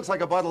 gorgeous? Yeah, he looks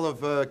like a bottle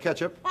of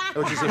ketchup,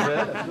 which is in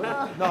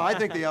bed. No, I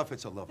think the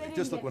outfits are lovely. They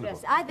Just didn't look get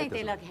wonderful. dressed. I think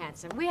they look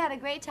handsome. We had a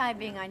great time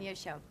being on your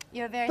show.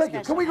 You're a very Thank you.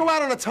 special Can we go man.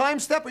 out on a time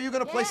step, or are you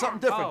going to play Yeah. something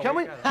different? Oh, Can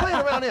we we? got it. Play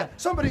it around here.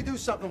 Somebody do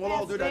something. We'll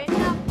all do that.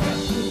 Straighten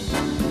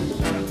up.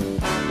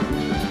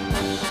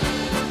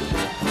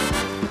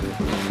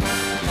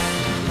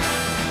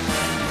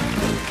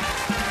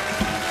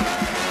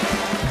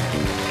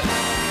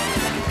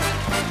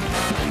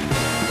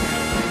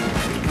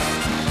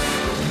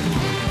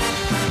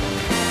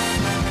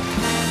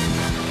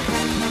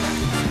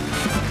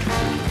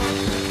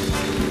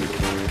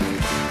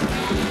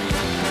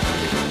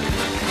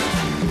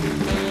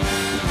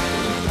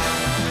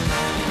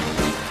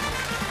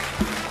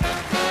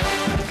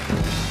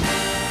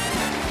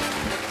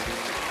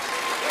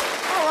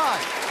 All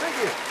right. Thank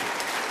you.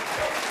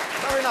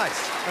 Very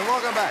nice. And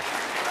welcome back.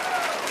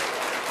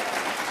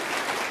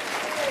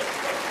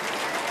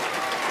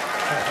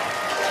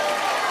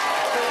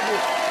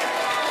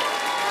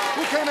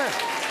 Who came in?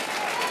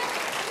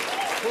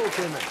 Who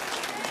came in?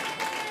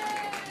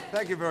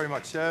 Thank you very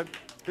much.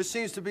 This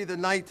seems to be the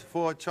night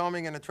for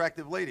charming and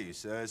attractive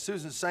ladies.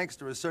 Susan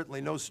Sangster is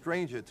certainly no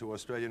stranger to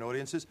Australian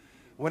audiences.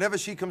 Whenever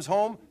she comes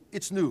home,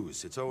 it's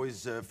news. It's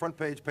always front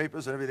page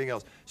papers and everything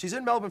else. She's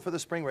in Melbourne for the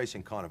Spring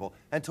Racing Carnival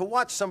and to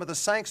watch some of the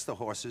Sangster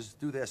horses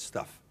do their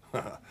stuff.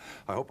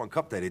 I hope on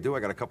Cup Day they do. I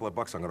got a couple of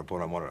bucks I'm going to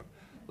put on one of them.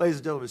 Ladies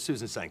and gentlemen,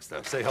 Susan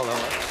Sangster. Say hello.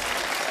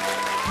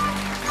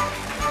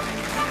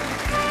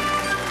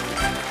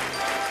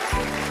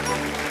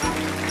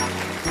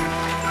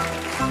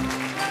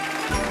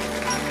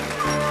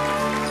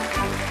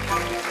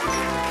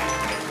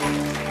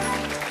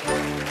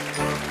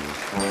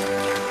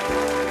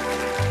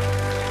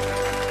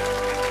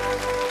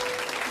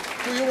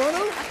 Do you want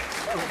to?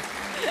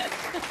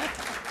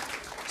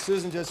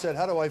 Susan just said,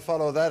 how do I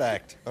follow that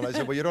act? And I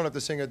said, well, you don't have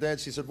to sing or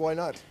dance. She said, why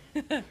not?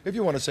 If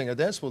you want to sing or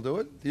dance, we'll do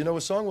it. Do you know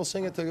a song? We'll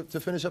sing it to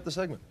finish up the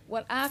segment.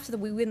 Well, after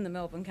we win the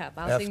Melbourne Cup,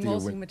 I'll sing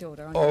Waltzing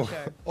Matilda on your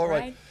show. All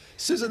right.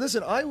 Susan,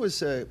 listen, I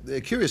was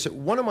curious.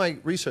 One of my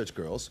research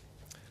girls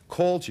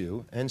called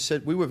you and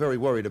said we were very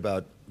worried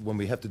about when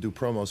we have to do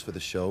promos for the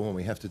show, when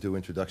we have to do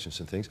introductions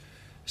and things,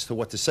 as to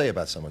what to say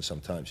about someone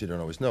sometimes. You don't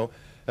always know.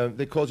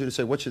 They called you to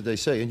say, what should they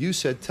say? And you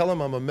said, tell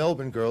them I'm a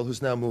Melbourne girl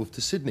who's now moved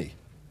to Sydney.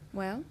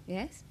 Well,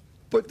 yes.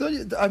 But don't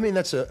you, I mean,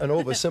 that's an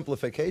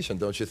oversimplification,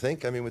 don't you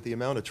think? I mean, with the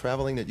amount of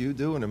traveling that you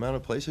do and the amount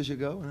of places you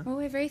go. Well,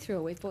 we're very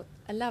thrilled. We've bought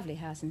a lovely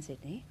house in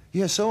Sydney.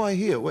 Yeah, so I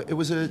hear. It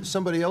was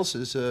somebody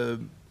else's,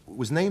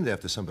 was named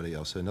after somebody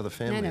else, another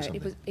family or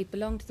something. It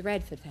belonged to the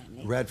Radford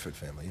family. Radford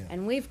family, yeah.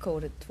 And we've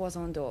called it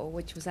Toison d'Or,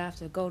 which was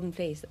after the Golden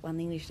Fleece that won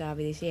the English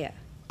Derby this year.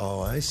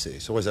 Oh, I see.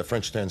 So was that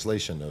French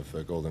translation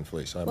of Golden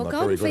Fleece? I'm well, not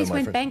Golden very good Fleece at my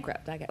went French.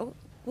 bankrupt. I go,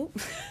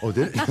 Oh,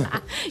 did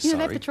it? You know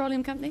that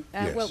petroleum company?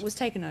 Yes. Well, it was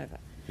taken over.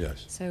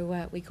 Yes.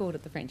 So we called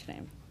it the French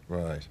name.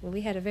 Right. Well,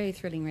 we had a very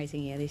thrilling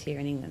racing year this year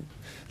in England.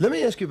 Let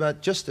me ask you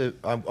about just,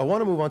 I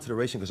want to move on to the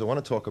racing because I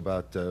want to talk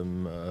about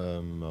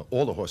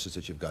all the horses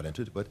that you've got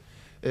into it. But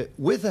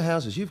with the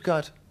houses, you've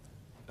got,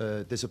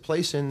 there's a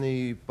place in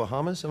the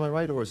Bahamas, am I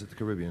right? Or is it the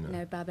Caribbean?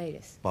 No,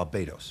 Barbados.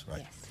 Barbados,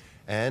 right. Yes.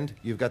 And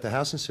you've got the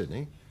house in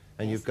Sydney,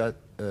 and Yes. you've got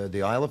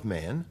the Isle of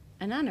Man.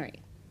 A nunnery.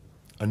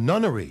 A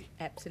nunnery.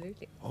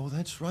 Absolutely. Oh,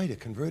 that's right, a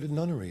converted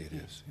nunnery it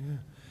is. Yeah.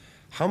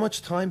 How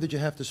much time did you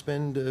have to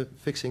spend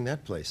fixing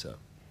that place up?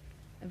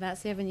 About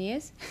 7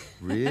 years.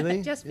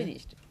 Really? Just Yeah.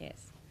 finished,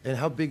 yes. And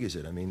how big is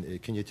it? I mean,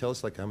 can you tell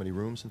us like how many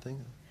rooms and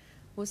things?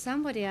 Well,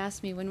 somebody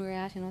asked me when we were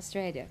out in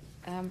Australia,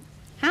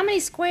 how many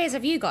squares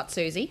have you got,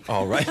 Susie?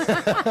 All right.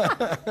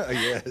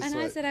 Yes. And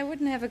I said I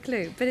wouldn't have a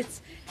clue, but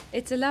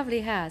it's a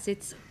lovely house.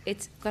 It's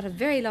got a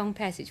very long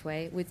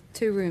passageway with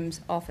 2 rooms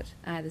off it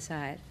either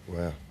side.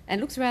 Wow. And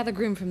it looks rather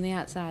grim from the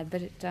outside,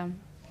 but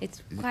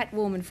it's quite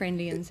warm and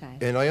friendly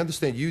inside. And I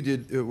understand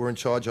you were in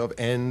charge of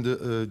and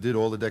did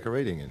all the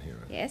decorating in here.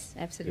 Yes,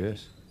 absolutely.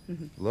 Yes.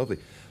 Lovely.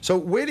 So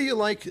where do you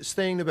like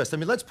staying the best? I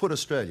mean, let's put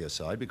Australia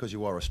aside because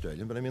you are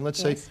Australian, but I mean, let's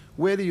say, Yes.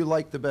 where do you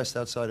like the best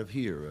outside of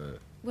here?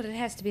 Well, it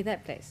has to be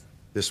that place.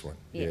 This one.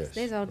 Yes,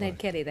 there's old Ned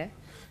Kelly there.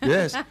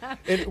 Yes.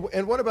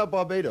 And what about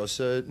Barbados?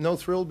 No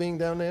thrill being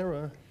down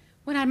there?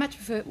 Well, I'd much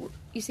prefer.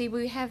 You see,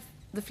 we have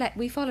the flat.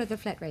 We follow the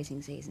flat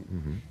racing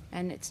season,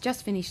 and it's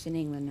just finished in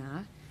England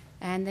now.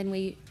 And then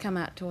we come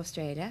out to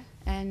Australia,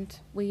 and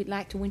we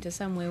like to winter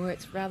somewhere where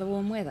it's rather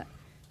warm weather.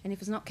 And if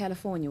it's not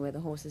California where the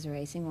horses are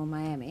racing, or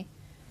Miami,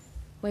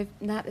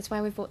 that's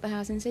why we've bought the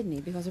house in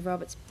Sydney, because of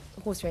Robert's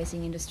horse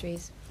racing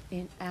industries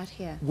out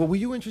here. Well, were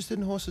you interested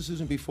in horses,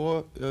 Susan,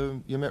 before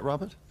you met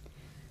Robert?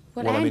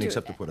 Well, I mean, Andrew,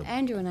 except to put 'em.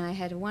 Andrew and I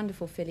had a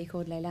wonderful filly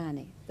called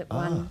Leilani that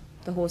won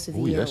the Horse of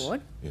the Oh, Year yes,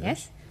 award.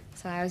 yes.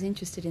 So I was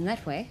interested in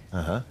that way.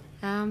 Uh-huh.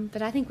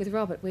 But I think with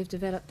Robert, we've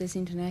developed this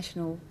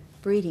international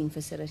breeding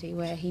facility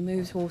where he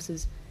moves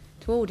horses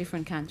to all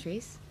different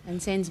countries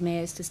and sends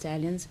mares to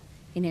stallions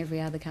in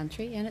every other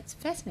country, and it's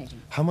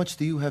fascinating. How much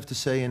do you have to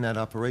say in that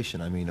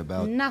operation? I mean,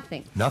 about...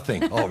 Nothing.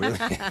 Nothing. Oh, really?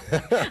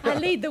 I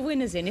lead the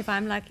winners in if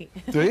I'm lucky.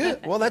 Do you?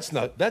 Well,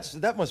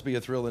 that must be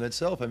a thrill in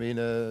itself. I mean,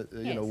 you know,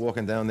 Yes.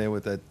 walking down there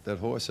with that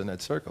horse in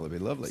that circle, it'd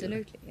be lovely.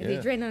 Absolutely. Yeah. The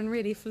adrenaline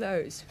really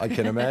flows. I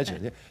can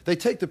imagine. Yeah. They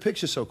take the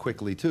picture so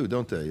quickly too,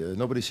 don't they?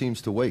 Nobody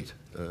seems to wait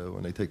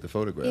when they take the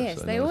photographs.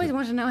 Yes, I they know always that-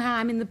 want to know how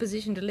I'm in the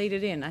position to lead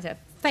it in. I said,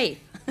 faith.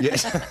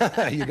 Yes,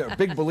 you got a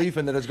big belief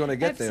in that it's going to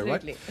get there,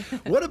 right?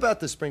 Absolutely. What about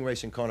the Spring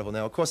Racing Carnival?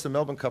 Now, of course, the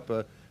Melbourne Cup,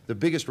 the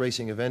biggest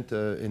racing event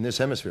in this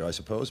hemisphere, I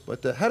suppose.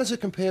 But how does it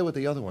compare with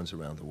the other ones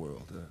around the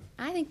world?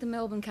 I think the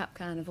Melbourne Cup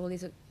Carnival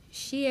is a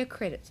sheer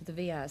credit to the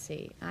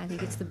VRC. I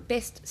think it's the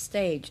best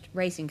staged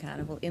racing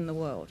carnival in the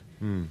world.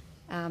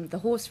 The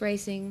horse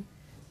racing,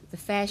 the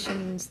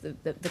fashions,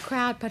 the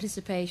crowd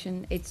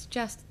participation, it's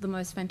just the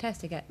most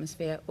fantastic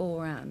atmosphere all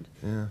around.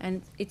 Yeah.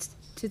 And it's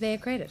to their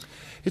credit.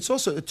 It's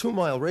also a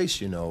 2-mile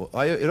race, you know.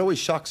 It always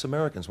shocks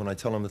Americans when I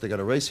tell them that they got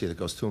a race here that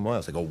goes 2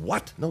 miles. They go,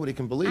 what? Nobody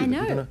can believe I it. know.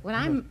 You're gonna- Well,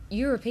 I'm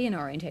European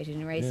orientated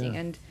in racing,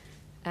 Yeah.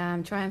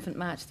 and Triumphant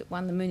March that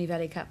won the Moonee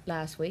Valley Cup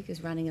last week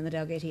is running in the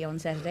Dalgety on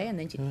Saturday, and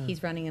then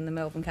he's running in the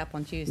Melbourne Cup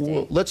on Tuesday.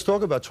 Well, let's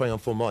talk about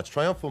Triumphal March.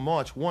 Triumphal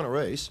March won a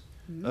race,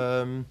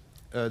 the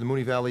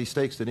Moonee Valley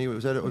Stakes, didn't he?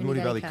 Was that it?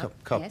 Moonee Valley Valley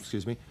Cup, Yes.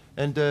 excuse me.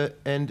 And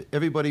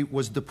everybody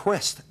was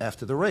depressed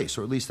after the race,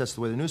 or at least that's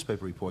the way the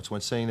newspaper reports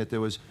went, saying that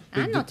there was...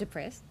 big I'm not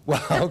depressed. Well,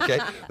 okay.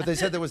 But they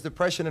said there was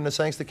depression in the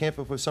Sangster camp,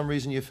 but for some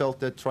reason you felt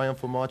that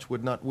Triumphal March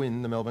would not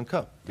win the Melbourne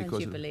Cup. Don't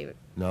you believe it?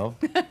 No?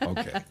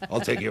 Okay. I'll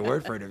take your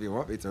word for it if you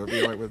want me to. It'll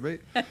be all right with me.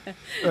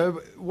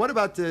 What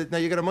about, now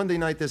you got a Monday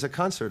night, there's a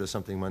concert or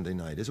something Monday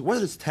night. What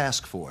is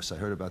Task Force? I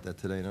heard about that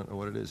today. I don't know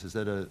what it is. Is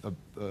that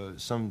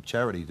some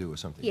charity do or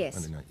something? Yes.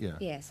 Monday night? Yeah.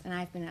 Yes, and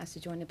I've been asked to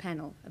join a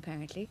panel,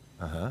 apparently.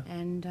 Uh-huh.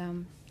 And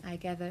I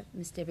gather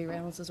Miss Debbie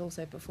Reynolds is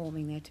also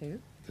performing there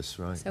too. That's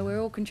right. So we're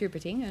all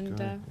contributing, and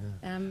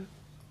Good,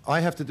 I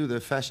have to do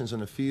the fashions in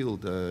the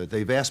field.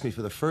 They've asked me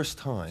for the first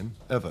time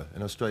ever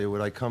in Australia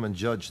would I come and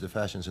judge the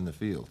fashions in the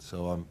field.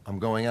 So I'm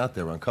going out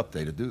there on Cup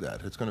Day to do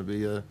that. It's going to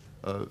be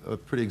a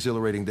pretty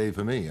exhilarating day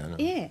for me. I know.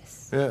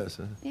 Yes. Yes.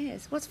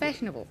 Yes. What's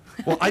fashionable?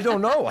 Well, I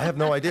don't know. I have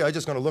no idea. I'm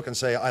just going to look and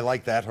say I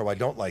like that or I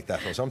don't like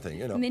that or something,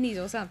 you know.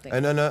 Minis or something.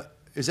 And then,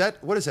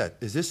 what is that?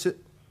 Is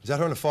that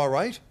her on the far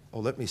right? Oh,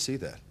 let me see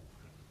that.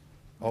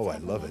 Oh, I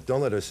love it.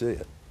 Don't let her see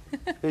it.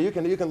 Here, you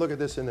can look at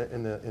this in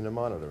the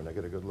monitor and I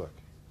get a good look.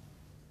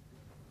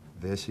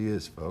 There she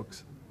is,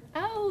 folks.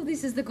 Oh,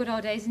 this is the good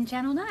old days in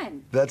Channel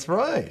 9. That's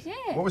right. Yeah.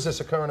 What was this,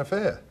 a current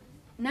affair?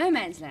 No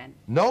Man's Land.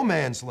 No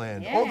Man's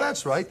Land. Yes. Oh,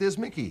 that's right. There's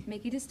Mickey.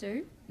 Mickey de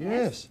Stew.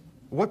 Yes.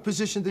 What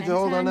position did you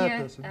hold on that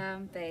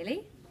person?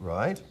 Bailey.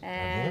 Right.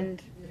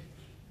 And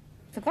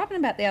forgotten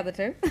about the other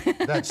two.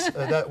 That's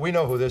we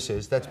know who this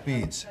is. That's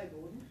Beads.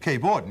 Kay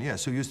Borden,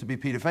 yes, who used to be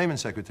Peter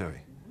Feynman's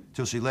secretary.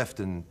 Till she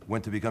left and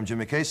went to become Jim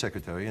McKay's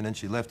secretary, and then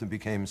she left and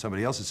became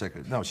somebody else's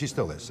secretary. No, she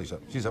still is.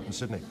 She's up in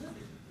Sydney.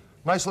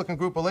 Nice-looking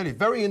group of ladies.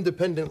 Very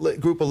independent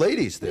group of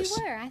ladies, this.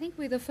 We were. I think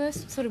we're the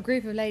first sort of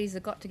group of ladies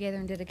that got together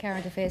and did a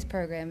current affairs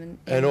program.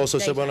 And also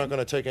said, we're not going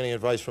to take any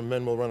advice from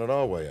men, we'll run it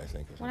our way, I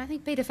think. Well, I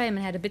think Peter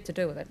Feynman had a bit to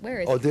do with it. Where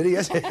is he? Oh, did he?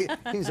 Yes,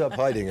 he's up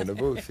hiding in the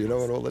booth, you know,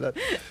 and all of that.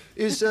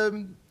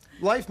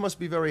 Life must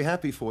be very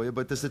happy for you,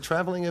 but does the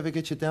traveling ever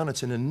get you down?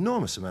 It's an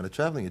enormous amount of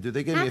traveling. Do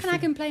they give How me can I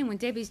complain when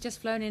Debbie's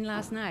just flown in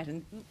last night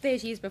and there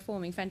she is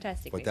performing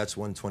fantastically? But that's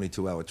one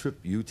 22-hour trip.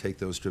 You take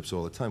those trips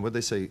all the time. What do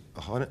they say?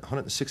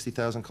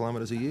 160,000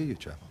 kilometers a year you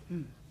travel?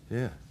 Mm.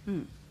 Yeah.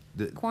 Mm.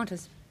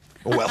 Qantas.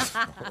 Oh, well,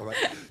 all right.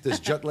 Does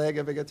jet lag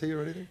ever get to you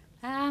or anything?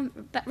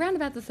 But round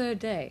about the third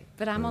day,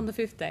 but I'm on the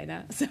 5th day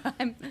now, so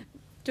I'm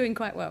doing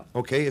quite well.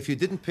 Okay, if you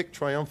didn't pick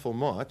Triumphal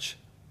March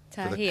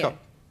for the Cup...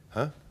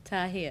 Huh?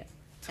 Tahir.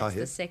 That's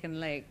the second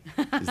leg.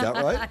 Is that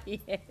right?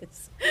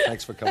 Yes.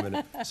 Thanks for coming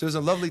in.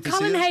 Susan, lovely to see you.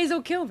 Colin Hayes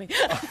will kill me.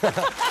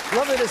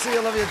 Lovely to see you,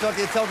 lovely to talk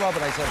to you. Tell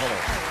Robin I said hello.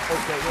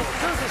 Okay, well,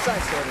 Susan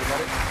Sangster,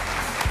 everybody.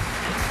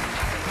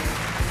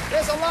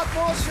 There's a lot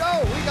more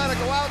show. We got to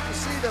go out and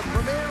see the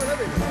premiere and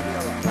everything. We'll be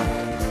all right.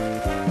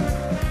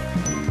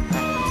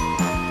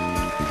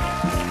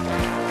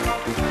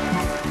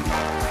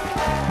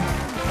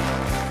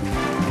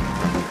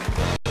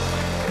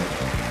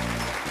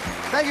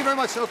 Thank you very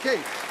much. Okay.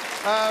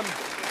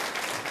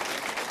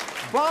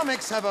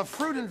 Bomix have a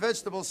fruit and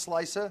vegetable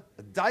slicer,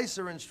 a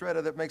dicer and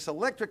shredder that makes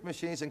electric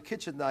machines and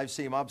kitchen knives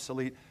seem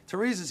obsolete.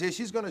 Teresa's here.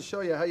 She's going to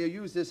show you how you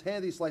use this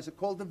handy slicer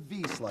called the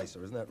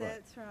V-slicer. Isn't that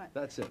right? That's right.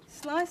 That's it.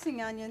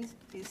 Slicing onions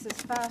is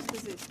as fast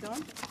as this,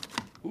 Don.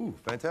 Ooh,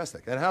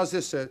 fantastic. And how's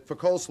this for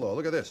coleslaw?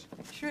 Look at this.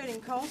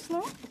 Shredding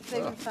coleslaw, it's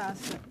even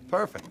faster.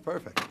 Perfect,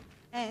 perfect.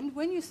 And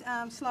when you're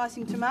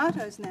slicing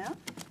tomatoes now,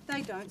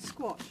 they don't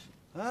squash.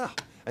 Ah.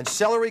 And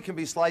celery can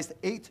be sliced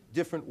 8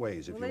 different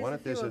ways if you want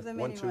it. There's a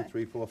 1, 2,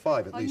 3, 4,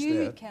 5 at least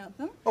there. You count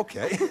them.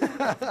 Okay.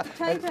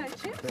 Potato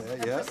chips, a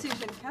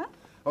precision cut.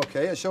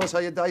 Okay, and show us how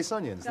you dice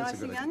onions.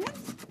 Dicing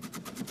onions.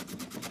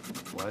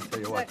 Well, I tell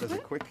you what, there's a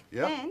quick,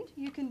 yeah. And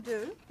you can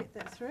get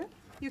that through,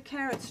 your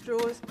carrot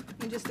straws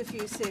in just a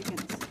few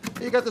seconds.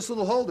 You got this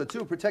little holder,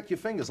 too. Protect your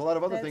fingers. A lot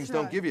of other That's things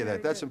right. don't give you that.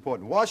 Very That's good.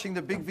 important. Washing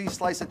the big V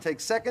slicer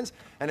takes seconds,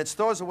 and it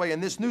stores away in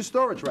this new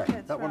storage rack.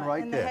 That's that one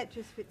right and there. the hat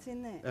just fits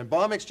in there. And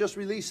Bomix just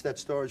released that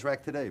storage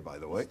rack today, by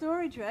the way. The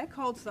storage rack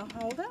holds the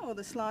holder or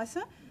the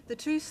slicer, the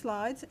 2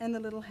 slides, and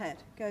the little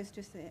hat. Goes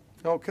just there.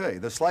 Okay.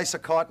 The slicer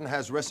carton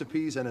has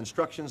recipes and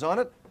instructions on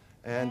it.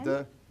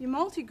 And your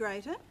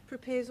multi-grater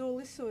prepares all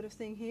this sort of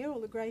thing here, all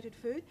the grated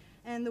food,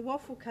 and the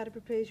waffle cutter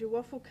prepares your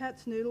waffle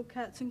cuts, noodle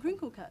cuts, and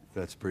crinkle cuts.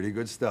 that's pretty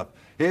good stuff.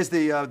 Here's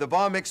the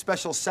Bomix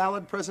special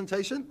salad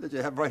presentation that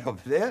you have right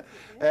over there.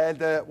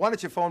 And why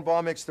don't you phone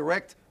Bomix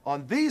direct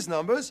on these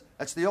numbers?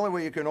 That's the only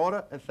way you can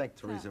order. And thank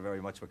Teresa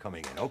very much for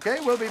coming in. Okay,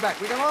 we'll be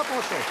back. We got a lot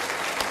more show.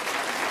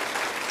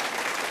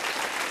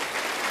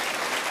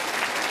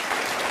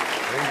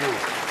 Thank you.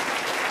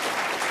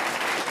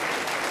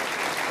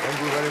 Thank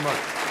you very much.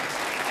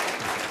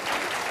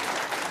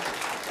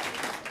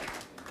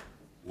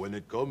 When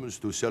it comes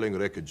to selling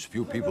records,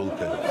 few people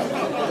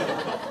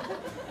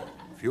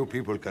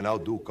can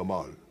outdo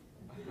Kamal.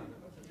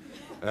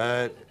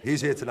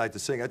 He's here tonight to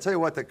sing. I tell you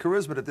what, the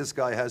charisma that this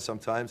guy has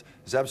sometimes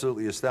is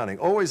absolutely astounding.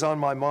 Always on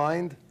My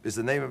Mind is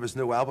the name of his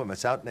new album.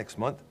 It's out next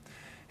month.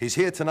 He's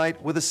here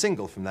tonight with a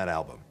single from that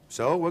album.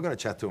 So we're going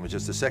to chat to him in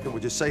just a second.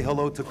 We'll just say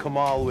hello to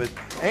Kamal with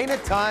Ain't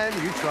It Time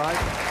You Tried.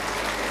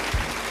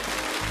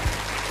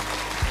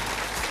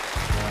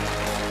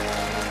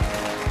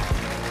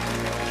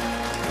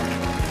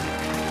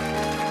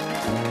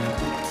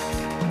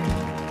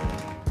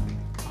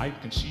 I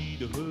can see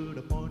the hurt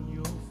upon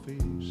your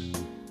face.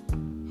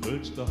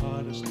 Hurt's the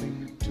hardest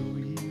thing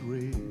to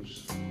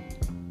erase.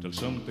 Till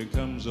something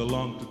comes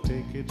along to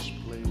take its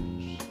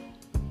place.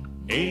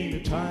 Ain't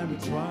it time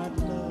to try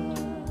love?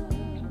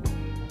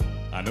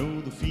 I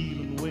know the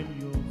feeling when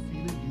you're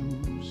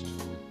feeling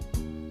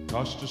used.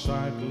 Tossed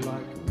aside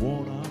like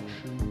worn-out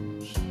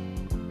shoes.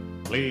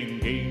 Playing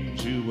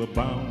games you were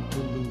bound to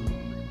lose.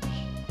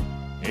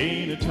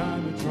 Ain't it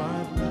time to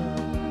try love?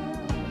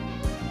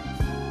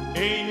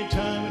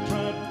 Anytime I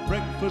try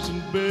breakfast in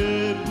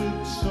bed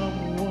with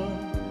someone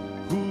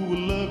who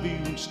will love you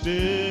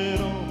instead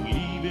of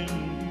leaving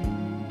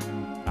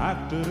you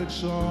after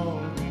it's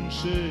all been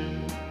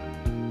said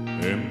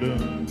and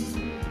done.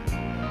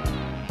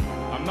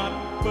 I'm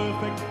not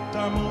perfect,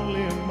 I'm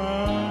only a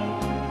man,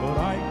 but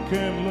I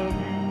can love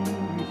you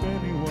if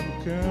anyone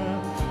can,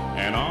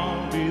 and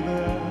I'll be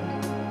there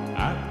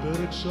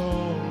after it's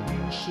all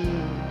been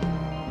said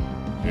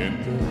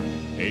and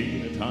done.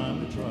 Ain't a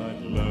time to try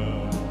to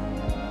love.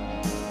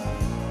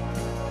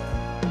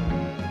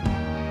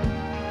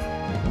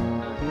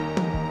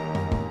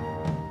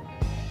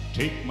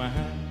 Take my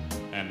hand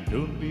and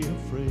don't be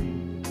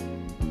afraid.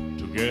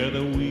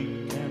 Together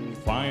we can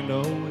find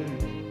our way.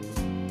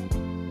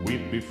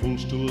 We'd be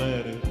fools to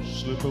let it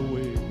slip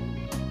away.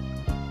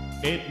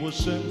 It was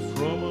sent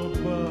from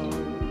above.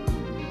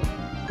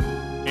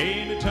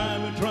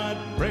 Anytime I tried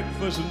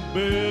breakfast in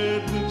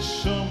bed with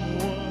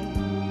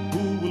someone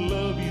who will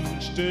love you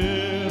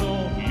instead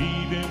of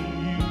leaving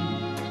you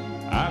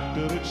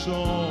after it's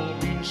all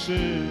been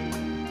said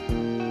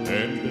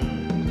and done.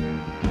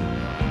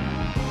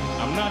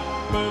 I'm not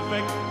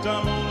perfect,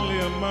 I'm only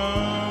a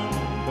man,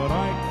 but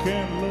I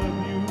can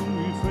love you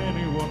if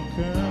anyone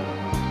can,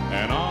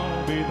 and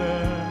I'll be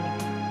there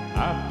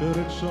after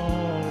it's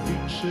all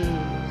been said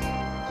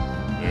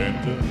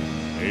and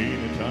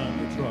ain't a time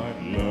to try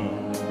to love.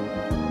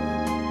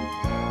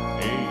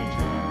 Ain't a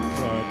time to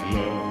try to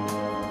love.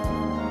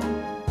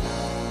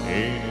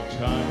 Ain't a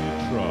time to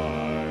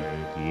try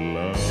to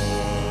love.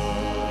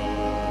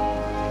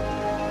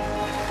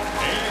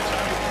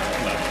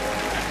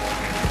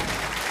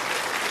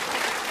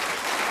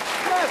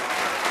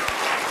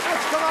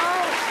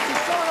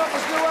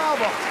 New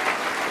album.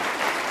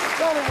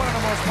 It's only one of the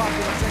most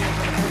popular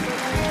singles in the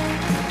business.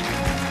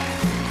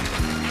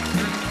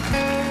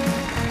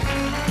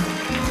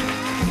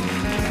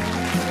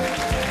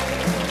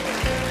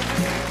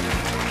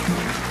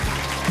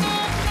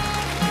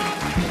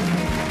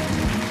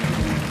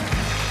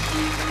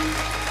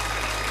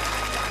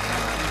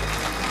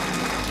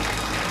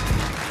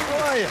 How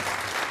are you?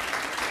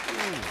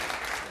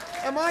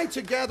 Am I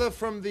to gather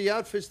from the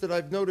outfits that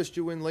I've noticed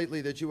you in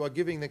lately that you are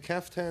giving the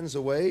caftans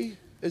away?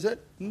 Is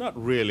it? Not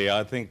really.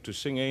 I think to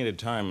sing Ain't It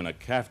Time in a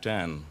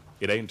caftan,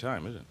 it ain't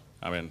time, is it?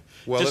 I mean...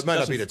 Well, it might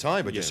not be the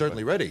time, but you're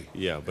certainly ready.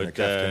 Yeah, but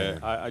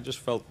I just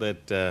felt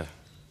that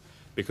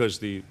because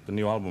the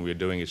new album we're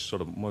doing is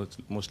sort of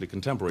mostly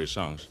contemporary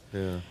songs,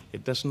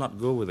 it does not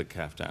go with a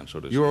caftan,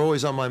 so to speak. You were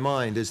always on my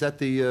mind. Is that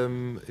the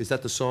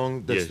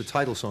song, that's the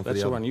title song for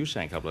the album? That's the one you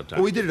sang a couple of times.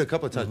 Well, we did it a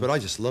couple of times, but I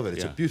just love it.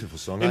 It's a beautiful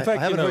song. In fact,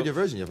 I haven't heard your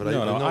version yet, but I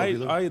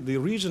know the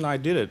reason I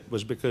did it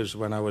was because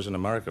when I was in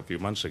America a few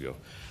months ago,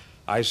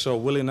 I saw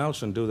Willie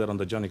Nelson do that on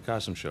the Johnny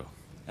Carson show.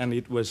 And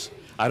it was,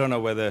 I don't know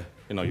whether,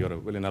 you're a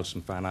Willie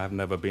Nelson fan. I've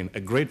never been a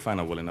great fan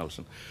of Willie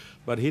Nelson.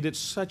 But he did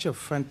such a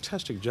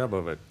fantastic job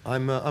of it.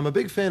 I'm a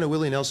big fan of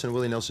Willie Nelson and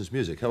Willie Nelson's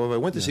music. However, I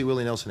went to see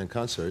Willie Nelson in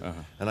concert,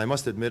 and I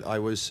must admit I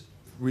was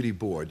really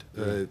bored.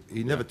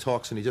 He never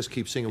talks, and he just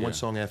keeps singing one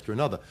song after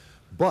another.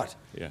 But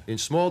in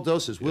small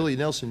doses, Willie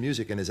Nelson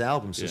music and his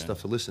albums and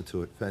stuff to listen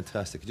to it,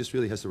 fantastic. He just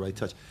really has the right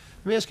touch.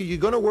 Let me ask you, you're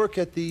going to work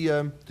at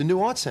the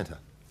New Arts Center?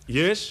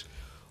 Yes.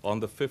 On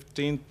the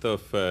 15th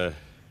of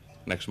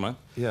next month,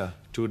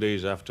 2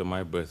 days after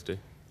my birthday.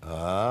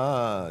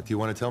 Ah, do you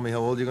want to tell me how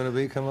old you're going to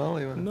be, Kamal?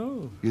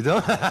 No. You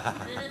don't?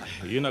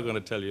 You're not going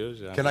to tell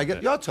yours? Can I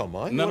get... Y'all tell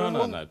mine. No,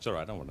 it's all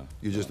right, I don't want to.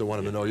 You just don't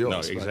want them to know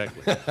yours. No,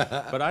 exactly.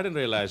 But I didn't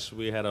realize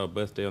we had our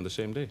birthday on the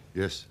same day.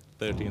 Yes.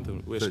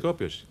 13th. We're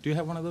Scorpios. Do you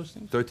have one of those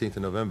things? 13th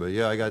of November.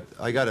 Yeah, I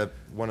got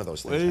one of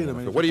those things. Wait a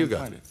minute. What do you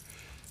got?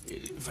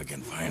 If I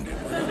can find it.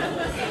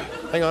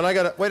 Hang on,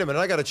 wait a minute,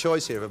 I got a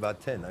choice here of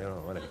about 10. I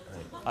don't know.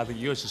 I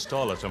think yours is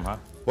taller somehow.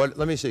 What?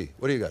 Let me see.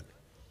 What do you got?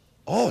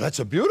 Oh, that's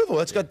a beautiful.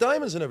 That's got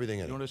diamonds and everything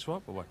in it. You want to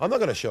swap or what? I'm not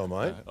going to show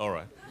mine. All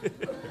right.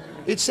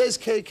 It says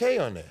KK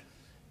on there.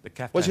 The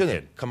Caftan What's your Kid.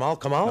 name? Kamal?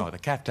 No, the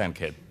Caftan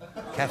Kid.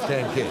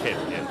 Caftan Kid.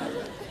 Yeah.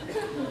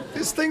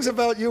 There's things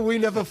about you we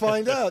never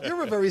find out.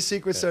 You're a very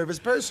Secret Service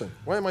person.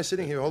 Why am I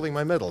sitting here holding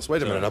my medals?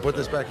 Wait a minute, I'll put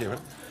this back here.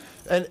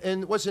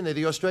 And what's in there?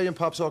 The Australian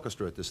Pops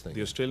Orchestra at this thing?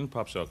 The Australian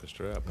Pops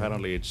Orchestra.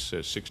 Apparently it's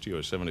 60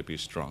 or 70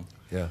 piece strong.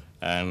 Yeah.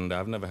 And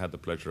I've never had the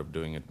pleasure of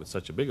doing it with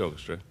such a big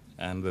orchestra.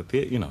 And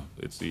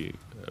it's the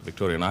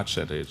Victorian Arts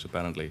Centre. It's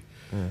apparently,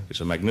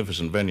 it's a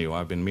magnificent venue.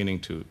 I've been meaning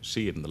to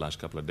see it in the last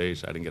couple of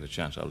days. I didn't get a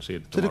chance. I'll see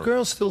it tomorrow. Do the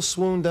girls still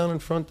swoon down in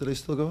front? Do they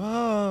still go,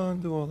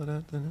 and do all of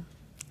that?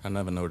 I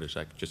never noticed.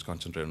 I just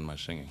concentrate on my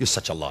singing. You're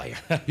such a liar.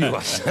 You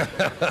are.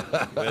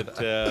 But,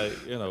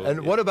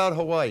 And what about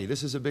Hawaii?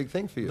 This is a big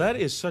thing for you. That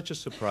is such a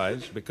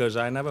surprise because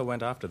I never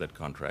went after that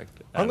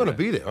contract. I'm going to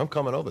be there. I'm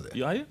coming over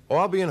there. Are you? Oh,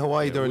 I'll be in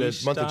Hawaii during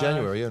the month of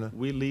January,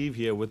 We leave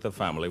here with the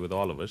family, with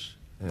all of us.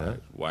 Yeah. My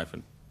wife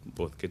and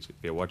both kids.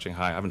 They're watching.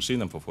 Hi. I haven't seen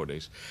them for 4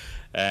 days.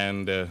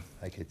 And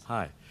hi, kids.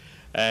 Hi.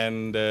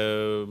 And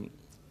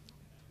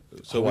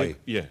So Hawaii.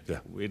 yeah,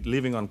 we're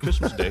leaving on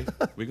Christmas Day.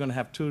 We're going to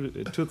have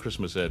two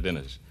Christmas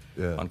dinners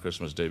on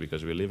Christmas Day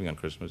because we're leaving on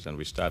Christmas, and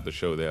we start the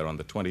show there on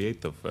the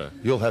 28th of...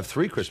 You'll have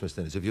 3 Christmas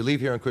dinners. If you leave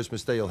here on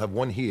Christmas Day, you'll have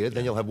one here,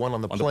 then you'll have one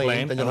on the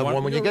plane, then you'll have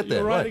one when you get there.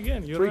 You're right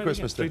again. You're 3 right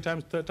Christmas again.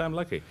 dinners. Third time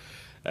lucky.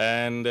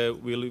 And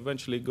we'll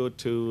eventually go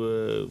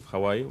to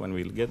Hawaii when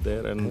we get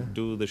there and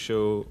do the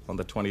show on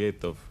the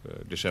 28th of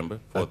December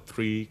for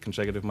 3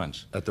 consecutive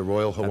months. At the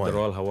Royal Hawaiian. At the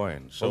Royal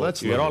Hawaiian. So well,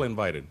 that's you're lovely. all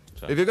invited.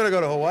 So. If you're going to go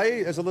to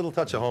Hawaii, there's a little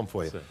touch of home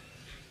for you.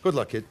 Good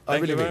luck, kid.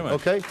 Thank you very much.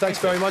 Okay? Thanks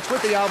very much.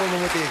 With the album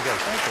and with the engagement.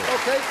 Thank you.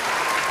 Okay?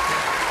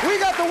 We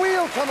got the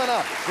wheel coming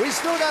up. We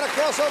still got to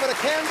cross over to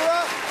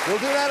Canberra. We'll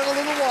do that in a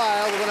little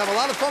while. We're going to have a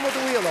lot of fun with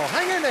the wheel, though.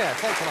 Hang in there.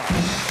 Thanks a lot.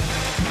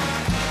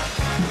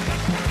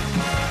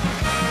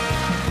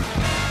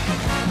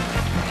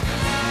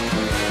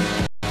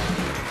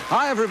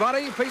 Hi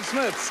everybody, Pete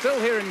Smith, still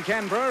here in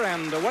Canberra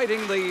and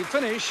awaiting the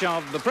finish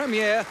of the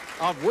premiere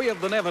of We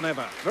of the Never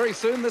Never. Very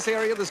soon this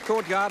area, this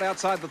courtyard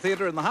outside the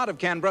theatre in the heart of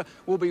Canberra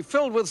will be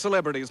filled with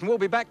celebrities, and we'll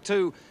be back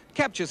to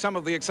capture some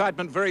of the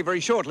excitement very, very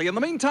shortly. In the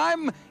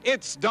meantime,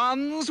 it's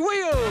Don's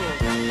Wheel.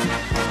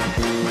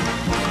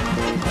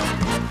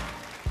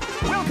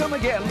 Welcome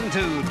again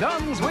to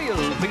Don's Wheel,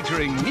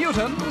 featuring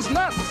Newton's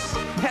Nuts.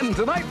 And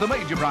tonight, the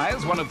major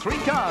prize, one of 3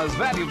 cars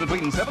valued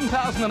between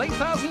 $7,000 and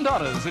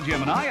 $8,000. A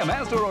Gemini, a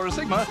Mazda, or a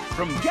Sigma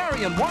from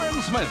Gary and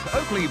Warren Smith,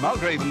 Oakley,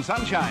 Mulgrave and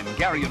Sunshine.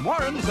 Gary and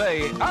Warren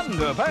say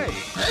underpay.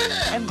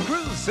 And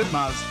cruise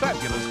Sidmar's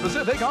fabulous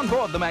Pacific on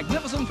board the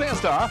magnificent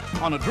Fairstar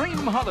on a dream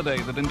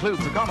holiday that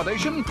includes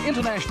accommodation,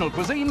 international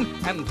cuisine,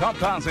 and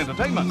top-class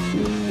entertainment.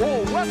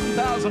 For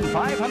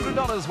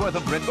 $1,500 worth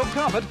of Red Book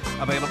carpet,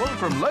 available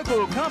from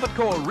local Carpet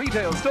Core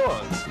retail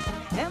stores.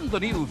 And the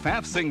new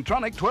Pfaff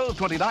Synctronic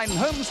 1229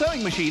 home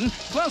sewing machine,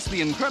 plus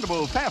the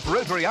incredible Pfaff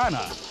rotary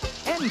ironer.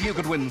 And you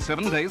could win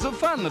 7 days of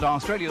fun at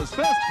Australia's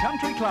first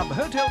country club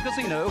hotel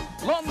casino,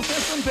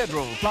 Launceston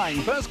Federal,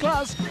 flying first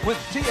class with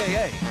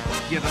TAA.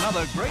 Yet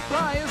another great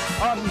prize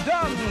on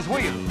Don's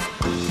Wheel.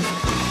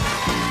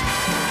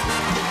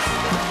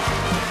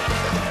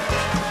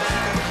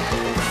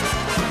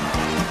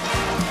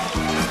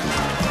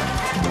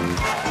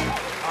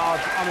 Oh,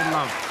 I'm in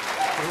love.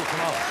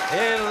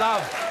 In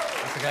love.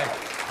 That's okay.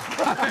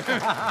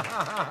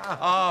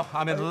 Oh,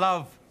 I'm in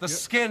love. The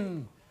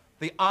skin,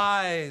 the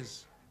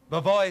eyes,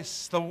 the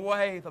voice, the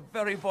way the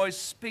very voice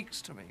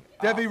speaks to me.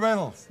 Debbie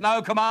Reynolds.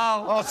 No,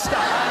 Kamal. Oh, stop.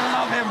 I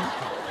love him.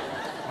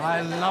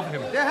 I love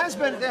him. There has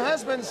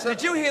been some...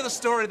 Did you hear the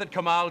story that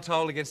Kamal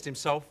told against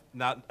himself?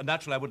 Now,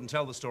 naturally, I wouldn't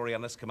tell the story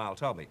unless Kamal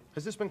told me.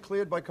 Has this been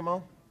cleared by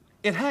Kamal?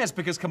 It has,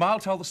 because Kamal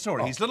told the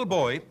story. His little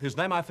boy, whose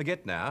name I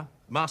forget now,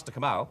 Master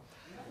Kamal,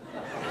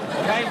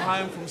 came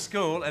home from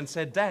school and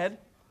said, Dad,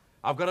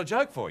 I've got a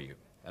joke for you.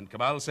 And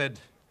Kamal said,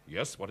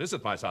 yes, what is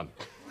it, my son?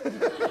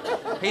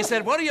 He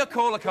said, what do you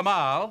call a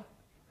Kamal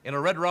in a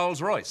red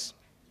Rolls Royce?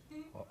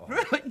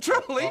 Really?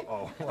 Truly?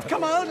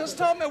 Kamal just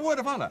told me a word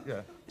of honour.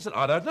 Yeah. He said,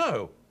 I don't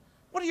know.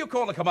 What do you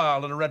call a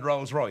Kamal in a red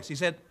Rolls Royce? He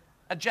said,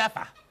 a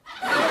Jaffa.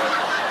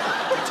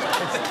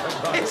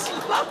 It's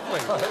lovely.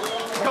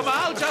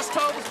 Kamal just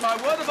told us my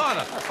word of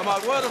honour. My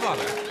word of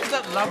honour. Isn't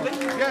that lovely?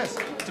 Yes.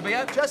 To be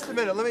out. Just a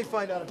minute, let me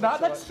find out if No,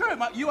 that's that's true.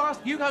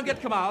 You go and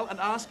get Kamal and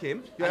ask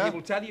him, Yeah? and he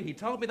will tell you he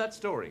told me that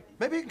story.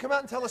 Maybe you can come out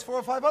and tell us 4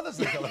 or 5 others.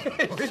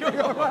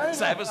 Sure.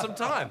 Save us some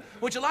time.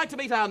 Would you like to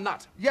meet our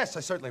nut? Yes,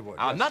 I certainly would.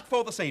 Our yes. nut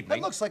for this That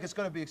evening. looks like it's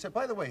going to be accepted.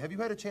 By the way, have you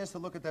had a chance to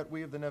look at that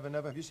We of the Never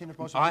Never? Have you seen it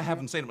most? I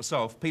haven't seen it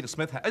myself. Peter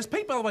Smith has. Is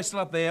Pete, by the way, still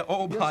up there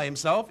all by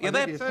himself? You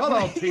there?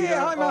 Hello, Peter.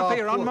 Yeah, I'm up Oh,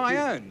 here on poor my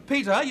Peter. own.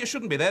 Peter, you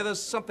shouldn't be there.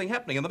 There's something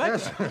happening in the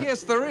background.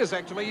 Yes, there is,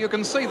 actually. You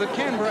can see that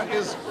Canberra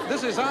is...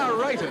 This is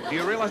R-rated. Do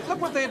you realise?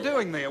 Look what they're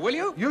doing there, will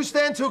you? You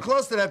stand too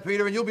close to that,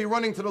 Peter, and you'll be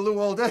running to the loo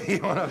all day.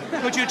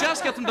 Could you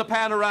just get them to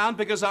pan around,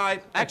 because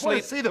I I actually...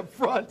 want to see the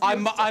front.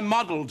 I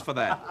modelled for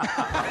that.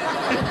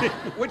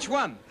 Which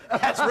one?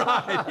 That's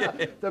right.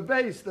 Yeah. The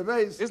bass, the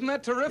bass. Isn't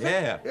that terrific?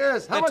 Yeah.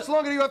 Yes. How much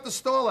longer do you have to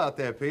stall out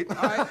there, Pete?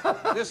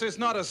 This is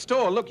not a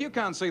store. Look, you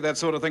can't see that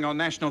sort of thing on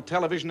national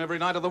television every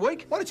night of the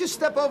week. Why don't you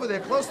step over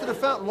there, close to the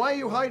fountain? Why are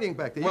you hiding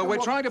back there? Well, we're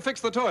trying to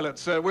fix the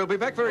toilets. We'll be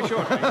back very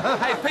shortly.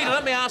 Hey, Peter,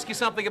 let me ask you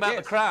something about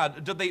Yes. the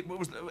crowd.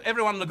 Was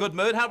everyone in a good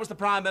mood? How was the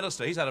Prime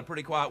Minister? He's had a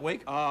pretty quiet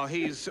week. Oh,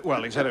 he's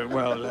had a...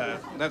 Well,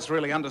 that's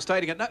really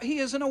understating it. No, he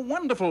is in a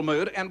wonderful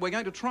mood, and we're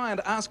going to try and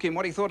ask him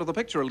what he thought of the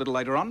picture a little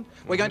later on.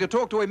 We're going to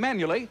talk to him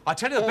manually. I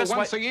tell you the best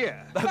once way... a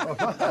year.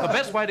 The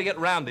best way to get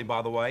round him,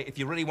 by the way, if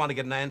you really want to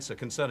get an answer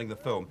concerning the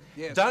film,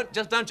 Yes.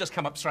 don't just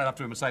come up straight up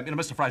to him and say,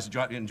 Mr. Fraser, do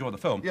you enjoy the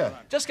film? Yeah.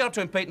 Just go up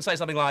to him, Pete, and say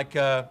something like,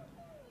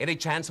 any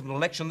chance of an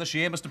election this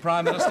year, Mr.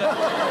 Prime Minister?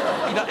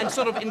 And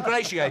sort of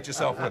ingratiate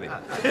yourself with him.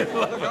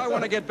 Look, I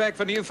want to get back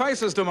for New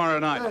Faces tomorrow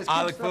night.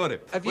 I look forward to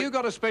it. Have you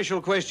got a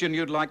special question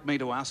you'd like me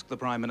to ask the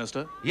Prime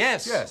Minister?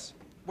 Yes. Yes.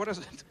 What is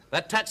it?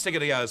 That tats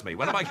ticket he owes me.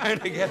 When am I going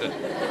to get it?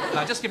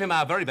 Now, just give him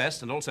our very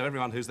best, and also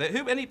everyone who's there.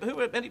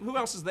 Who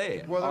else is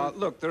there? Well,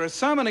 look, there are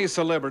so many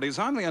celebrities.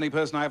 I'm the only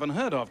person I haven't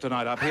heard of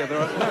tonight up here.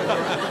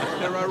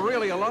 There are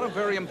really a lot of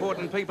very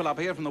important people up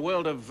here from the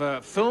world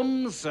of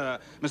films.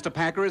 Mr.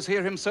 Packer is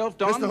here himself,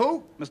 Don. Mr.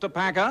 who? Mr.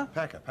 Packer.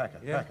 Packer.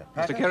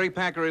 Mr. Kerry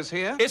Packer is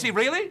here. Is he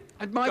really?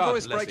 And my God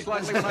voice bless breaks him.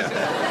 slightly when I say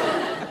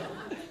that.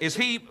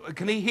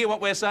 Can he hear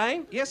what we're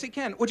saying? Yes, he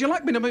can. Would you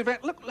like me to move around?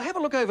 Look, have a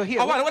look over here.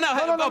 Oh, wait,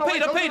 No,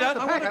 Peter, wait,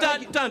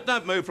 Peter,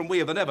 don't move from We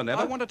of the Never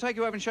Never. I want to take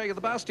you over and show you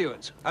the bar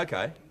stewards.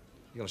 Okay.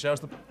 You're going to show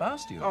us the bar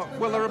stewards? Oh,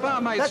 well, there are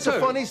barmaids That's too. a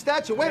funny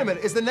statue. Wait a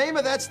minute. Is the name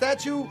of that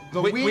statue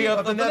the We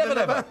of the Never Never?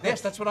 Never?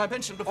 Yes, that's what I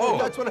mentioned before. Oh,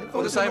 that's what I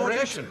thought. The same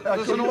reaction.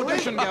 There's an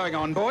audition going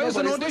on, boys.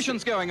 An Nobody's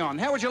audition's going on.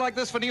 How would you like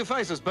this for new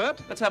faces,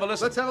 Bert? Let's have a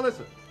listen. Let's have a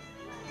listen.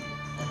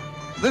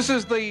 This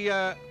is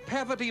the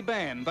Poverty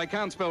Band. They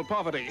can't spell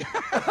poverty.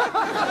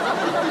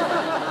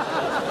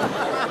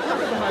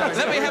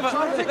 Let me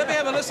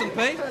have a listen,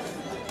 Pete.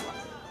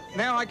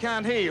 Now I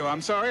can't hear you.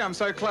 I'm sorry. I'm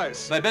so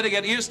close. They better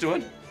get used to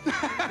it.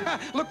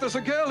 Look, there's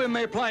a girl in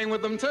there playing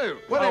with them too.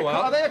 Well.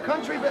 well. Are they a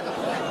country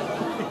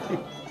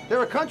band?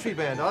 They're a country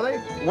band, are they?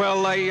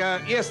 Well,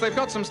 yes, they've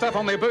got some stuff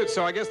on their boots,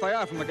 so I guess they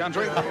are from the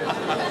country.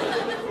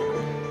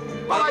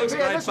 All right, looks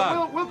Peter, great listen,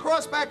 fun. we'll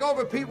cross back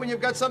over, Pete, when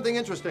you've got something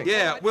interesting.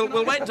 Yeah, we'll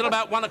wait until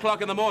about 1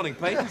 o'clock in the morning,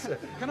 Pete.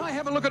 Can I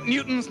have a look at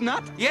Newton's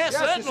nut? Yes,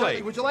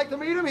 certainly. Would you like to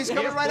meet him? He's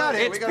coming right out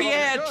here. It's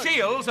Pierre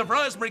Shields of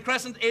Rosemary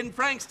Crescent in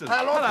Frankston.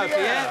 Hello,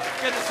 Pierre.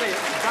 Good to see you.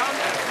 Come.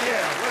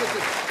 Yeah, what is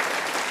it?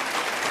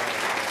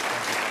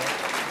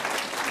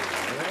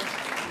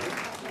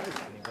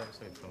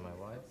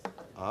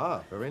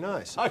 Ah, very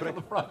nice. I got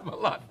the fright of my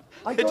life.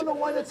 I don't know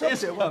why that's up there.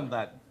 Isn't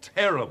that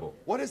terrible?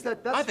 What is that?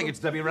 I think it's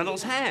Debbie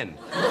Reynolds' hand.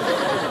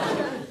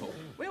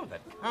 Where would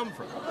that come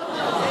from?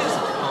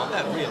 Oh,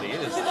 that really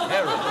is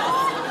terrible.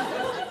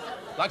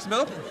 Like some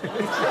milk?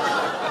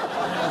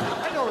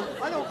 I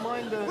don't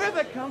mind. Where'd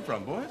that come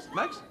from, boys?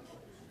 Max?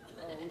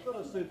 We thought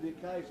it suited the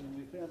occasion.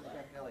 We found the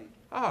back alley.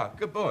 Ah,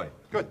 good boy.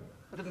 Good.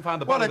 I didn't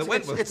find the Well, bottle that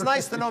went with it's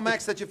nice to know,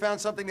 Max, that you found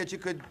something that you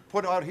could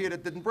put out here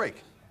that didn't break.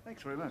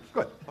 Thanks very much.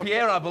 Good.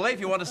 Pierre, I believe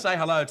you want to say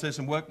hello to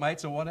some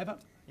workmates or whatever?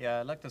 Yeah,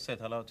 I'd like to say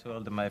hello to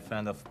all my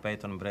friend of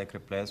Peyton Brake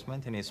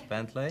Replacement in his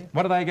Bentley.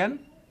 What are they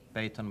again?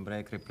 Peyton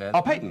Brake Replacement.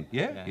 Oh, Peyton.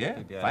 Yeah,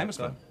 he'll be a famous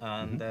director.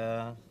 one.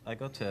 And I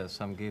got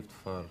some gift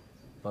for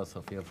both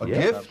of you. A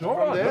gift? All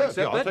right, There? let's accept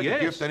Yeah, I'll that, take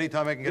yes. a gift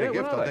anytime I can get Yeah, a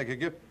gift. what are I'll they? take a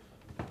gift.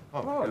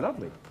 Oh,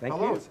 lovely. Thank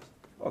Hello. you.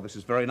 Oh, this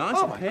is very nice.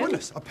 Oh, A my pen.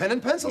 goodness. A pen and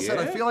pencil set.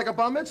 I Yeah. feel like a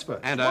bar mitzvah.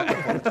 And,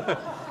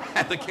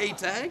 and the key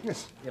tag?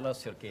 You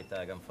lost your key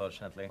tag,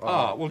 unfortunately.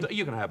 Oh, well,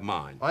 you can have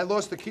mine. I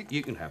lost the key.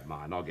 You can have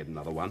mine. I'll get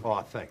another one. Oh,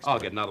 thanks. I'll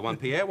get another one.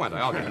 Pierre, won't I?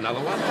 I'll get another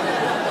one.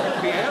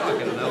 Pierre, I'll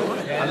get another one.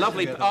 A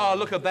lovely... Oh,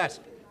 look at that.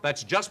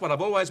 That's just what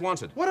I've always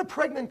wanted. What are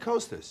pregnant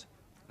coasters?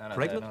 No,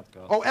 Pregnant?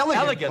 they're not gold. Oh,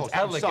 elegant. Elegant,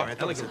 coasters. I'm sorry, I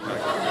elegant, thought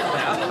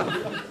it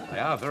elegant. They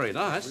are very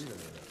nice. was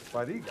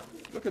Barriga.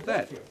 Look at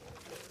that.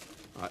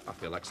 I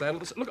feel like saying all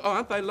this. Look, oh,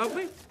 aren't they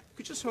lovely? Could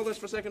you just hold this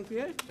for a second,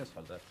 Pierre? Just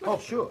hold that. Oh,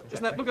 sure.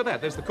 Isn't that, look at that.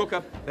 There's the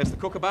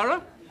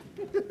kookaburra.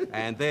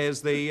 And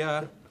there's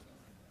the,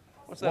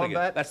 what's that again?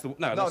 Wombat? That's the,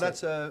 No,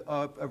 that's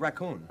a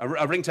raccoon.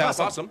 a ringtail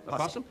Possum. possum. A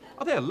possum.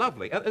 Oh, they're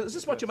lovely. Is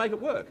this what you make it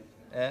work?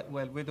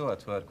 Well, we do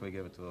at work. We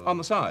give it to... On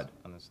the side?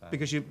 On the side.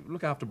 Because you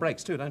look after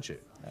brakes too, don't you?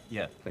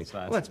 Yeah, Thanks.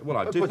 that's right. Well,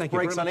 I It do puts thank you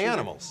very brakes on much the indeed.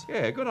 animals.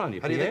 Yeah, good on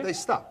you, How do you Pierre. think they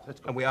stop? That's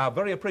good. And we are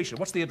very appreciative.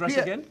 What's the address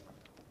Pierre. again?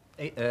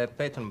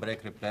 Peyton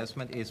Brake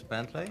Replacement is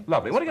Bentley.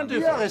 Lovely. What are you going to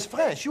do Pierre for is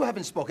French. You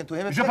haven't spoken to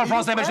him. in Je parle 20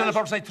 français, mais je ne years.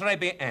 parle pas très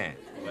bien.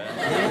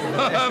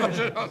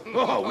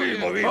 Oh, oui,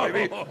 oui,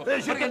 oui.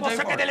 J'étais pour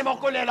ça qu'elle mon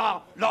collègue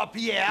la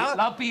Pierre.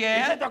 La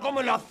Pierre. J'étais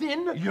comme la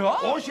thin. Ja.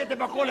 Oh, j'étais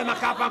pas comme ma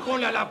capa comme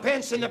la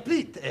pince en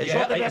plit. Yeah,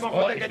 J'étais it's pas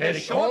all- comme it's des very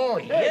choses. Oh,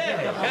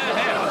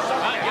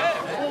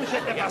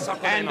 J'étais pas ça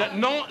comme And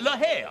non le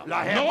hair.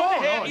 La hair. Non Oh,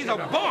 le hair. no, He's it's a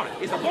bon.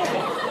 He's a bon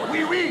boy.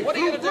 Oui, oui. What are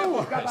you going to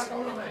do for us?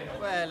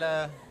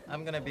 Well,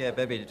 I'm gonna be a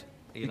baby.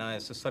 You know,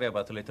 it's a story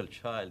about a little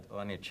child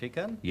owning a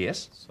chicken.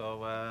 Yes.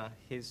 So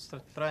he's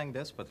trying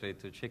desperately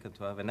to chicken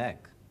to have an egg.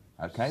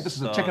 Okay, this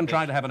is a So chicken the-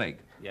 trying to have an egg.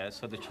 Yeah,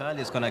 so the child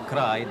is gonna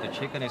cry, the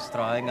chicken is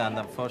trying, and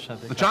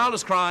unfortunately... The child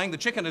is crying, the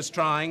chicken is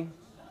trying,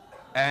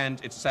 and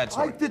it's a sad I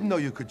story. didn't know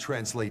you could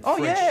translate Oh,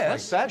 French yes.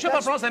 like that. Je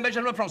parle That's français, mais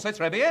je ne parle français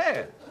très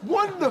bien.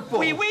 wonderful.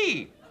 Oui,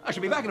 oui. I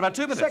should be back in about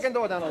 2 minutes. Second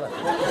door down the left.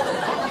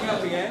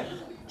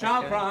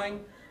 Child crying,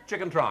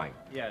 chicken trying.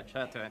 Yeah,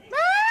 child trying.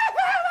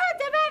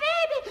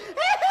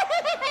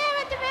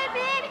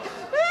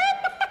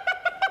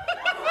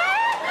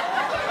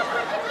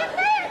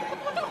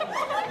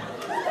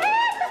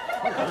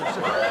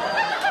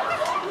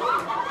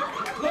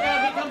 Look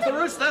out, here comes the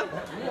rooster.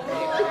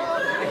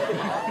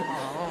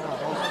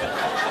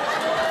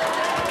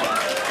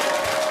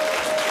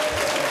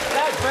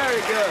 That's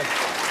very good.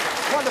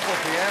 Wonderful,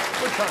 Pierre.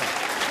 Good time.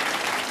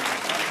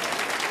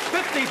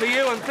 50 for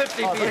you and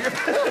 50 for you.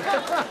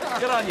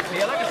 Good on you,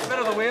 Pierre. Like a spin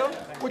of the wheel.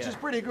 Which is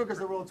pretty good because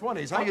they're all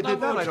 20s. How you did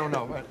that, I don't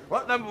know.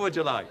 What number would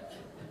you like?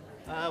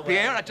 Well,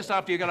 Pierre, just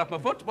after you got off my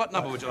foot, what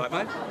number would you like,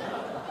 mate?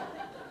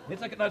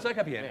 It's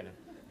okay, Pierre.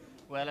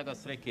 Well, I got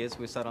 3 kids.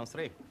 We start on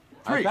 3.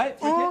 Okay, 3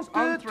 kids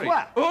on 3.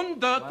 1, 2, 3. 1,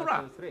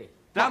 2, 3.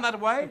 Down that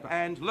way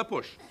and le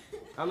push.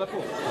 Le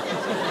push.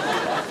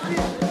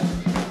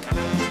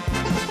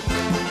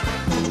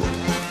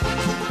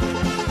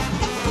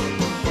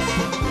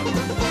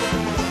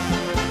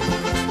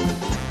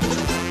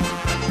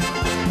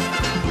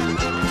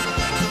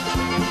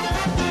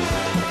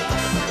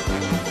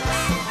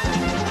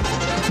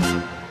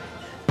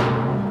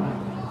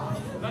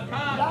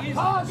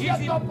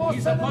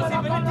 Is a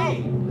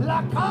possibility.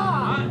 La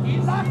car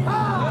is la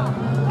car.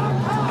 La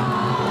car.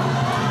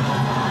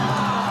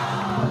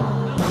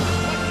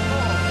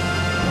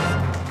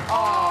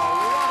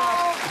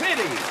 Oh, what a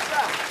pity.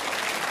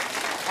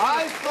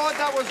 I thought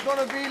that was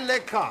going to be le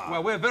car.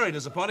 Well, we're very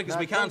disappointed because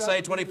we can't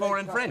say 24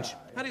 in French.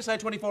 How do you say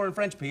 24 in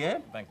French,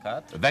 Pierre?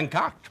 24.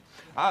 24.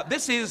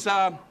 This is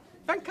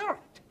 24.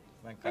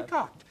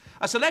 24.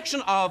 A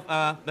selection of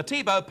the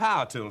Thibault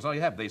power tools. Oh, you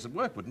have these at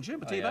work, wouldn't you,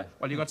 Matibo? Yeah.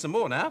 Well, you've got some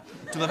more now.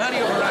 To the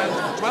value of around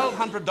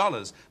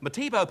 $1,200.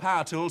 Matibo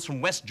power tools from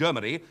West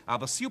Germany are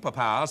the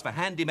superpowers for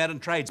handymen and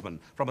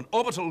tradesmen. From an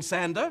orbital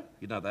sander,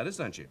 you know what that is,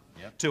 don't you?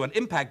 Yep. To an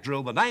impact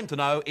drill, the name to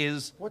know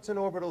is... What's an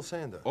orbital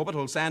sander?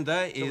 Orbital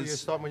sander So you is...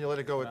 stop when you let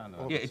it go.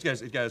 Yeah,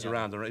 it goes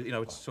around. You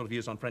know, it's sort of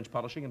used on French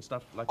polishing and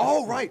stuff like that.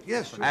 Oh, right,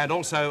 yes. Sure. And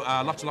also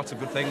lots and lots of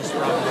good things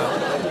from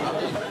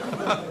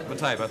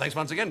Matibo. Thanks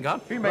once again, Gon.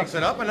 He makes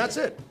it up, and that's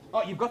it.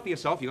 Oh, you've got for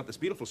yourself, you've got this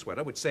beautiful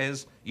sweater which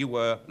says you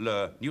were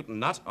le Newton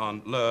Nut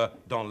on Le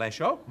Dans Les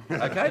Show,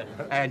 okay?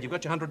 And you've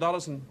got your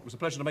 $100 and it was a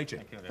pleasure to meet you.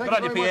 Thank Good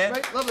on you you, very Pierre.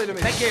 much, mate. Lovely to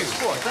meet Thank you. you.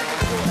 Thank you.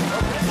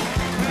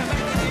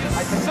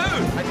 Soon.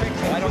 I think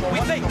so. I don't know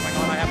what's going on.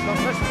 I have no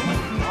question.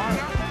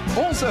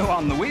 Also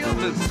on the wheel,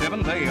 this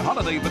 7-day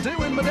holiday for 2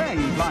 in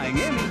Madang, flying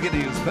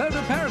Giddy's Bird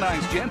of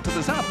Paradise jet to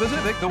the South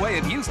Pacific the way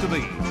it used to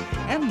be.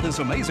 And this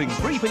amazing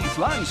 3-piece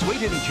lounge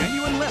suite in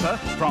genuine leather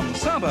from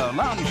Saba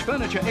Lounge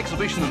Furniture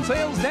Exhibition and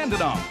Sales,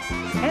 Dandenong.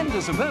 And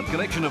a superb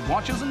collection of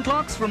watches and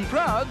clocks from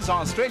Prouds,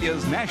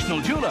 Australia's national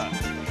jeweller.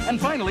 And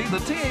finally, the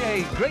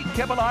TAA Great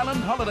Keppel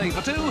Island holiday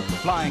for 2,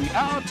 flying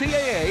our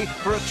TAA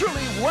for a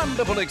truly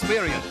wonderful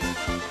experience.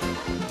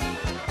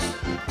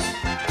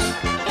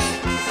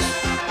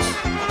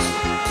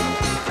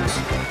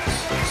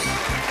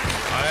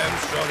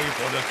 Sorry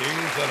for the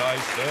things that I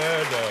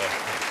said.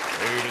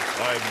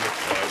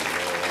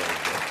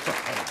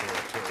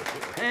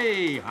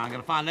 Hey, I'm going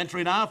to find an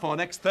entry now for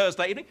next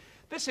Thursday evening.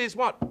 This is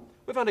what?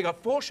 We've only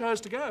got 4 shows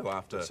to go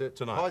after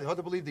tonight. Hard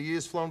to believe the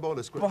year's flown by.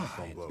 The script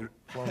has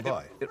flown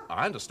by.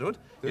 I understood.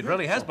 It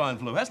really has blown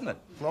flew, hasn't it?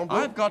 Flown blue?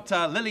 I've got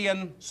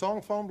Lillian...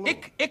 Song flown blue?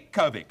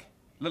 Ikovic.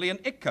 Lillian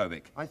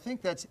Ikovic. I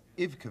think that's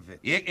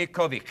Ivkovic.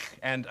 Ikovic.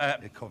 And, I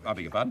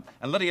beg your pardon.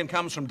 And Lillian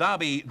comes from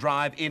Derby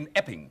Drive in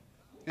Epping.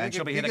 And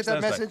she'll be here next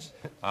Thursday. That message?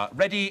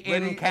 Ready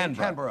in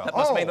Canberra. That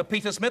must mean that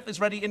Peter Smith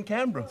is ready in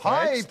Canberra.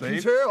 Hi,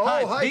 Peter.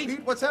 Oh, hi, Pete.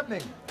 Pete. What's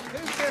happening?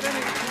 Who said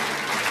anything?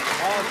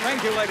 Oh,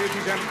 thank you, ladies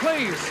and gentlemen.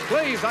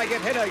 Please, I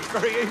get headaches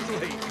very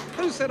easily.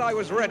 Who said I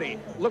was ready?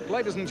 Look,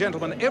 ladies and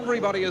gentlemen,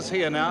 everybody is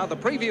here now. The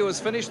preview is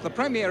finished, the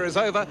premiere is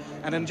over,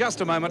 and in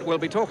just a moment we'll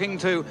be talking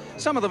to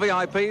some of the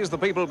VIPs, the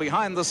people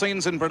behind the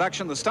scenes in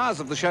production, the stars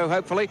of the show,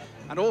 hopefully,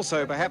 and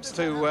also perhaps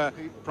to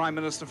Prime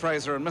Minister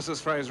Fraser and Mrs.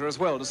 Fraser as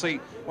well, to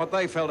see what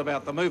they felt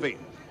about the movie.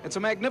 It's a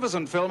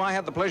magnificent film. I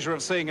had the pleasure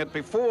of seeing it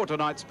before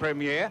tonight's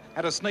premiere,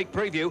 at a sneak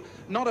preview.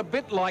 Not a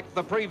bit like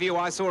the preview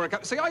I saw.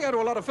 See, I go to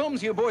a lot of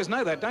films. You boys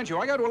know that, don't you?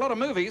 I go to a lot of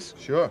movies.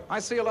 Sure. I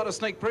see a lot of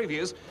sneak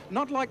previews.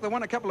 Not like the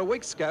one a couple of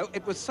weeks ago.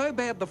 It was so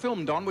bad, the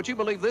film, Don, would you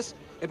believe this?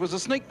 It was a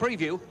sneak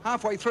preview.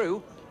 Halfway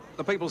through,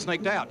 the people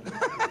sneaked out.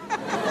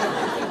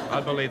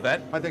 I'd believe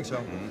that. I think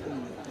so.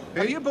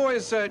 Have you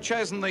boys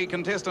chosen the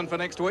contestant for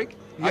next week?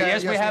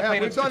 Yes, we have,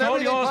 Pete. We've It's done all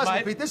everything yours, possible,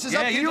 mate. Pete. This is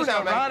up to you you just now,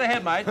 go mate. right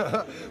ahead, mate.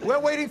 We're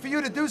waiting for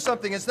you to do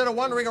something instead of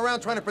wandering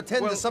around trying to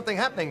pretend there's something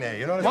happening there.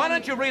 You know what I Why mean?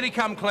 don't you really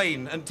come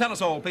clean and tell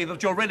us all, Pete,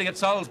 that you're really at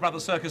Souls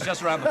Brothers Circus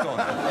just around the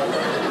corner?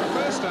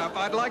 First up,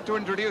 I'd like to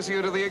introduce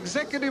you to the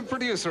executive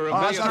producer of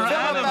Philip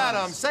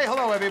Adams. Say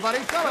hello, everybody.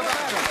 Philip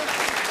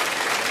Adams.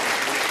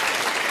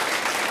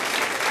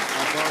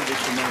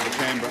 It's from one of the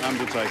Canberra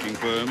undertaking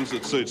firms.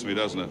 It suits me,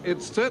 doesn't it?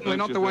 It's certainly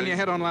not the one you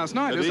had on last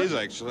night, It is is,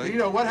 actually. You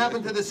know, what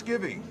happened to the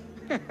skivvy?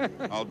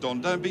 Oh, Don,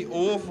 don't be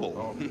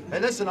awful. Hey,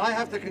 listen, I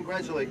have to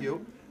congratulate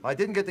you. I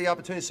didn't get the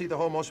opportunity to see the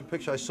whole motion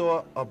picture. I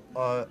saw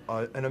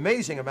an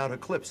amazing amount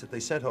of clips that they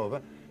sent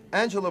over.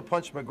 Angela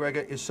Punch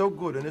McGregor is so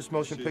good in this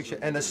motion picture.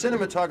 And the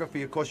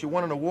cinematography, of course, you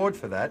won an award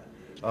for that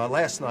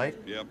last night.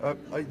 Yep.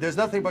 There's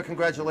nothing but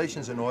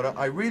congratulations in order.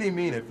 I really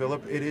mean it,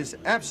 Philip. It is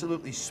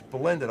absolutely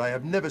splendid. I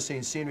have never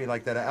seen scenery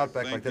like that,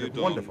 outback like that. you, It's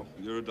Don. wonderful.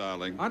 You're a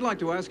darling. I'd like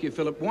to ask you,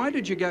 Philip, why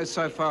did you go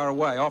so far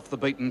away off the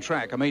beaten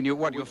track? I mean, you're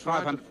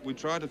 500... We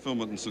tried to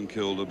film it in St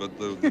Kilda, but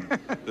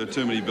there are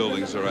too many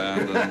buildings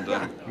around,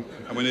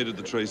 and we needed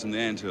the trees and the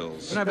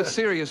anthills. No, but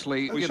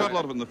seriously... We shot a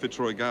lot of it in the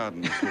Fitzroy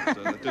Gardens, but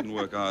it didn't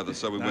work either,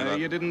 so we went No, up.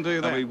 you didn't do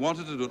that. And we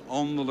wanted to do it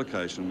on the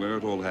location where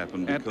it all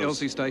happened. At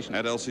Elsie Station.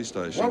 At Elsie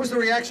Station. What was the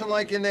reaction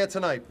like in there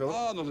tonight, Phil?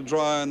 Oh, not a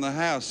dry eye in the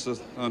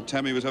house.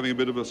 Tammy was having a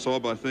bit of a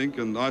sob, I think,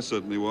 and I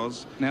certainly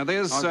was. Now,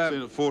 there's... I've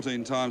seen it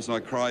 14 times, and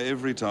I cry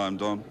every time,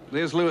 Don.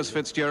 There's Lewis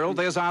Fitzgerald,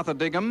 there's Arthur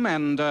Digham,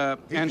 and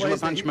Angela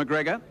Punch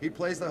McGregor. He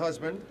plays the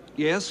husband.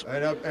 Yes.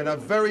 And a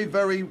very,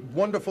 very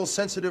wonderful,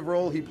 sensitive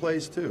role he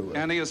plays, too.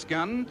 Annius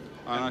Gunn.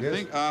 And I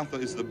think Arthur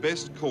is the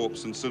best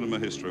corpse in cinema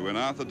history. When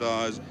Arthur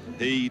dies,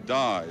 he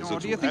dies. Oh,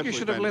 do you think you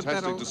should have left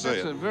that? That's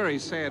a very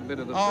sad bit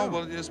of the film. film.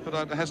 Well, yes, but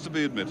it has to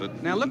be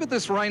admitted. Now, look at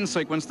this rain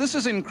sequence. This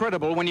is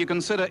incredible when you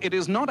consider it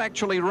is not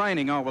actually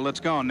raining. Oh, well,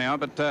 it's gone now,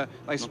 but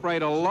they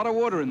sprayed a lot of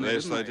water in there,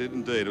 Yes, they did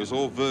indeed. It was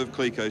all Veuve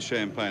Clicquot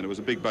champagne. It was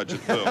a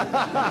big-budget film.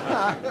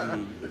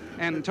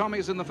 And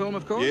Tommy's in the film,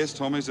 of course? Yes,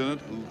 Tommy's in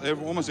it.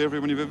 Almost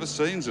everyone you've ever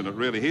seen's in it,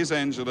 really. Here's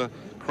Angela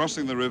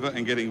crossing the river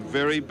and getting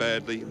very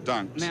badly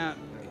dunked. Now,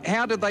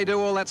 how did they do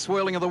all that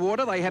swirling of the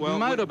water? They had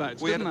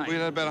motorboats, didn't they? We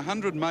had about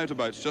 100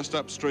 motorboats just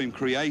upstream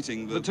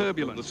creating the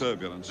turbulence. The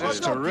turbulence. That's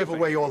terrific. Don't give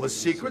away all the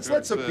secrets.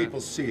 Let some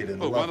people see it in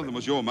the one of them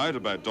was your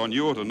motorboat, Don.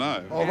 You ought to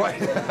know. All right.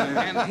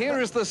 And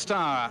here is the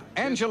star,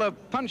 Angela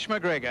Punch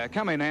McGregor.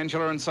 Come in,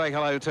 Angela, and say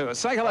hello to us.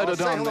 Say hello to Don.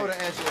 Say hello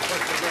to Angela Punch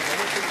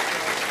McGregor.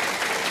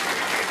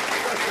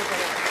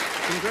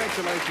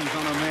 Congratulations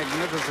on a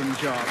magnificent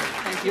job.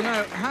 Thank you. You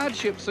know,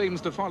 hardship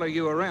seems to follow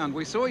you around.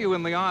 We saw you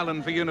in the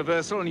island for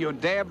Universal and you were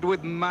dabbed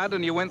with mud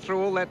and you went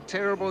through all that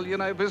terrible,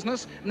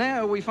 business.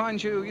 Now we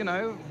find you,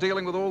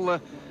 dealing with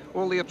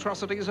all the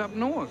atrocities up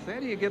north. How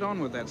do you get on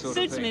with that sort of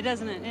thing? Suits me,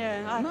 doesn't it?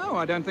 Yeah. No,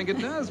 I don't think it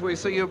does. We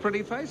see your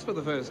pretty face for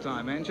the first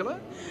time, Angela.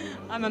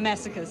 I'm a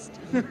masochist.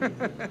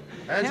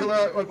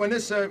 Angela, when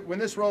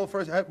this role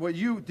first,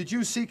 did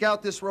you seek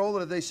out this role or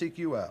did they seek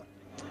you out?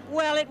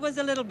 Well, it was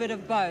a little bit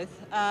of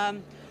both.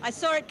 I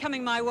saw it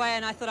coming my way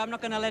and I thought, I'm not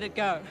going to let it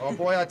go. Oh,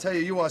 boy, I tell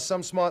you, you are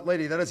some smart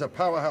lady. That is a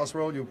powerhouse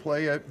role you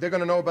play. They're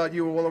going to know about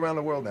you all around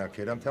the world now,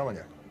 kid, I'm telling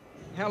you.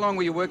 How long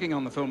were you working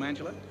on the film,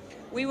 Angela?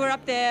 We were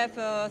up there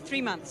for 3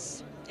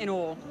 months in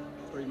all.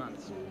 3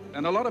 months.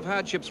 And a lot of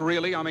hardships,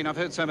 really. I mean, I've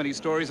heard so many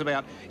stories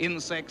about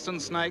insects and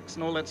snakes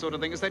and all that sort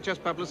of thing. Is that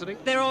just publicity?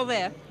 They're all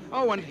there.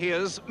 Oh, and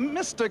here's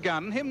Mr.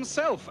 Gunn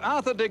himself,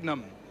 Arthur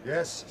Digham.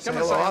 Yes, Come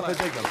hello, Arthur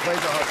Digham. Plays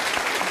the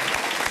husband.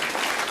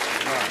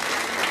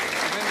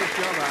 Tremendous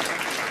job, Arthur.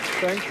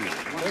 Thank you.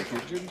 Thank you.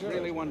 Did you enjoy it?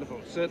 Really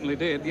wonderful. Certainly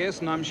did,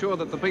 yes. And I'm sure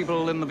that the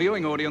people in the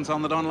viewing audience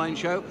on the Don Lane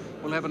Show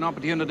will have an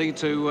opportunity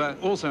to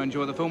also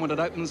enjoy the film when it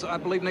opens, I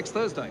believe, next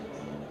Thursday.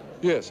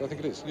 Yes, I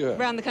think it is, yeah.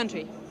 Around the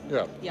country?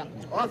 Yeah. Yeah.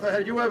 Arthur,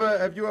 have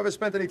you ever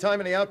spent any time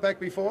in the Outback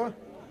before?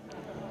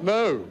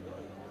 No.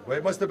 Well,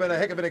 it must have been a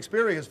heck of an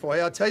experience for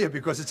you, I'll tell you,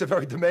 because it's a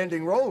very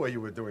demanding role where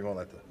you were doing all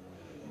that.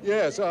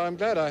 Yes, I'm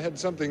glad I had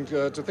something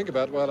to think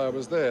about while I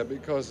was there,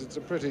 because it's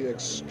a pretty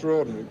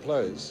extraordinary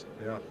place.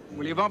 Yeah.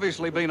 Well, you've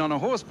obviously been on a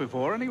horse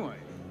before, anyway.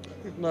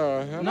 No,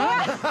 I haven't.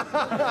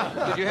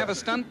 No? Did you have a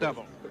stunt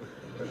double?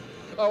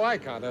 Oh, I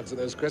can't answer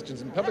those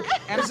questions in public.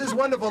 This is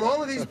wonderful.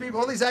 All of these people,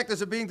 all these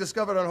actors are being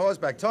discovered on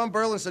horseback. Tom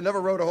Burlinson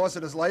never rode a horse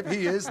in his life.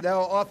 He is.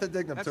 Now Arthur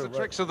Digham, That's too. the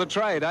tricks of the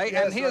trade, eh?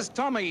 Yes, and here's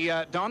Tommy,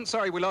 Don.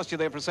 Sorry, we lost you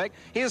there for a sec.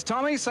 Here's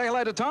Tommy. Say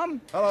hello to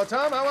Tom. Hello,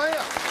 Tom. How are you?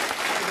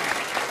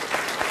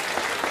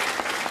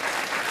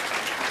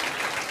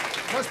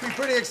 Must be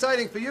pretty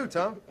exciting for you,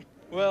 Tom.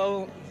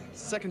 Well,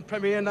 second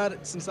premiere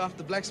night since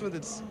after Blacksmith.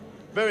 It's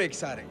very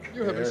exciting.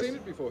 You haven't seen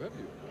it before, have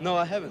you? No,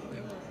 I haven't.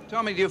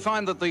 Tommy, do you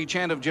find that the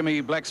chant of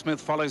Jimmy Blacksmith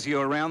follows you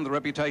around, the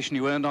reputation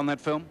you earned on that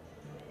film?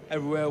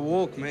 Everywhere I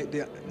walk, mate.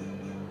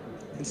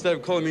 Instead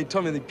of calling me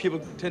Tommy, the people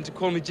tend to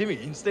call me Jimmy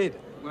instead.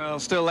 Well,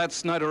 still,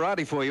 that's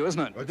notoriety for you, isn't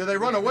it? Or do they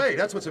run away?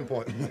 That's what's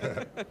important.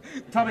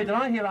 Tommy, did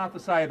I hear Arthur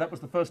say that was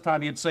the first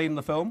time you'd seen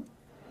the film?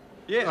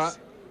 Yes.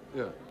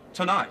 Yeah.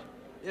 Tonight?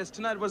 Yes,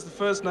 tonight was the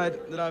first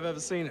night that I've ever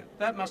seen it.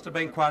 That must have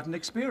been quite an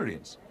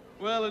experience.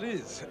 Well, it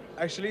is.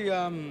 Actually,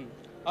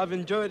 I've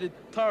enjoyed it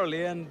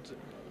thoroughly, and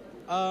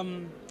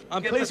I'm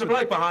pleased with it.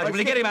 Bloke behind you. Will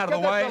you get him out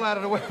of the way? Get that out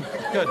of the way.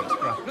 Good.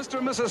 Mr.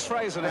 and Mrs.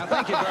 Fraser now.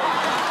 Thank you very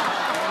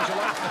much,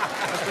 Angela.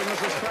 Mr. and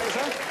Mrs.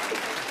 Fraser.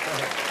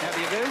 How do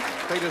you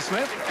do? Peter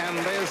Smith. And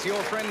there's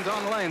your friend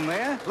Don Lane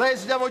there.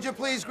 Ladies and gentlemen, would you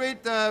please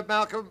greet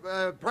Malcolm,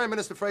 Prime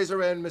Minister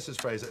Fraser and Mrs.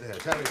 Fraser. There,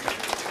 Tammy.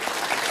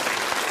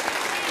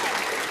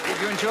 Did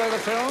you enjoy the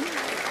film?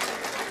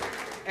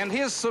 And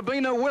here's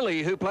Sabina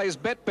Willie, who plays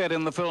Bet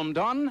in the film,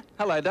 Don.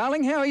 Hello,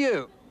 darling. How are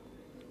you?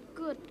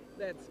 Good.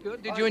 That's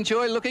good. Did you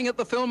enjoy looking at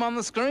the film on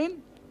the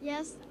screen?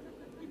 Yes.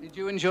 Did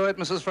you enjoy it,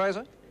 Mrs.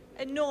 Fraser?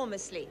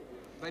 Enormously.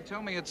 They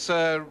tell me it's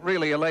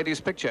really a lady's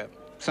picture,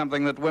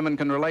 something that women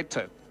can relate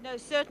to. No,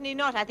 certainly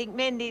not. I think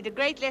men need a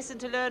great lesson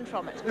to learn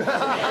from it. All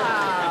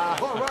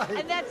right.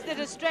 And that's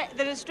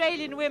that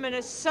Australian women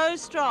are so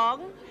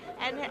strong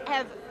and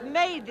have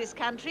made this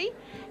country,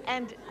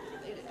 and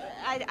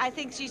I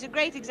think she's a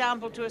great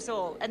example to us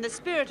all. And the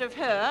spirit of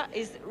her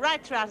is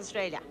right throughout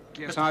Australia.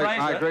 Yes,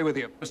 I agree with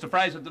you. Mr.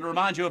 Fraser, did it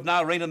remind you of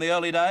Nareen in the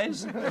early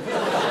days?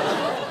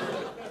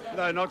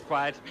 No, not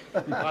quite.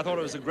 I thought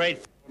it was a great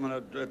film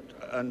and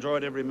I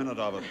enjoyed every minute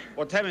of it.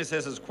 What Tammy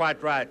says is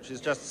quite right.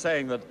 She's just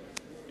saying that,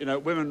 you know,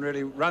 women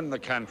really run the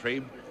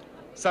country.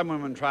 Some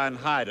women try and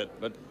hide it,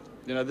 but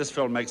You know, this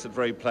film makes it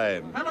very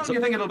plain. How long do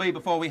you think it'll be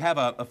before we have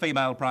a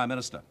female Prime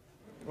Minister?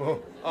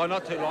 Oh,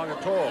 not too long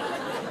at all.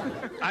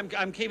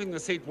 I'm keeping the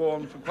seat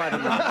warm for quite a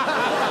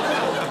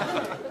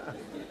while.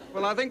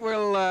 Well, I think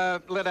we'll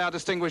let our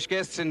distinguished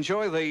guests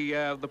enjoy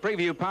the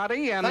preview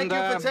party. And thank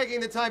you for taking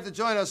the time to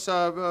join us,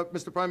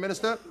 Mr. Prime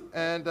Minister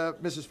and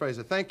Mrs.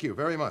 Fraser. Thank you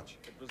very much.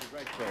 It was a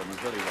great film. It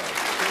was really well.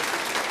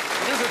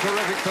 It is a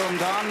terrific film,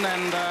 Don,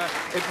 and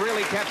it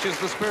really captures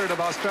the spirit of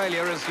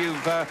Australia, as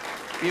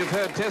you've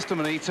heard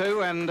testimony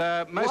to, and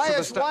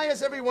Why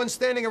is everyone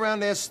standing around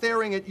there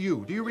staring at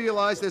you? Do you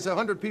realize there's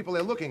 100 people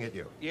there looking at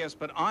you? Yes,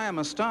 but I am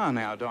a star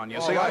now, Don.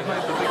 You see,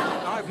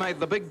 I've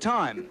made the big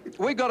time.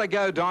 We've got to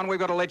go, Don. We've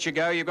got to let you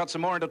go. You've got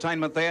some more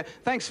entertainment there.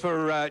 Thanks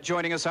for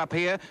joining us up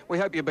here. We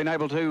hope you've been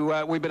able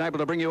to. We've been able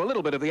to bring you a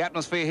little bit of the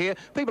atmosphere here.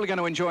 People are going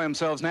to enjoy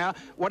themselves now.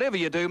 Whatever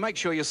you do, make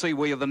sure you see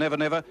We Are the Never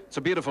Never. It's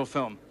a beautiful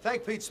film.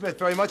 Thank Pete Smith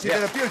very much. He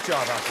did a beautiful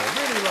job out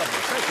there. Really lovely.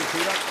 Thank you,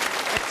 Peter.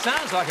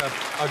 Sounds like a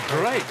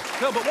great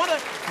film, but what a...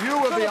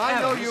 You will be...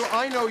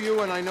 I know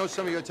you, and I know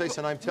some of your tastes,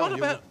 and I'm telling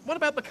you... What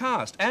about the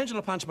cast?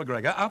 Angela Punch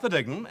McGregor, Arthur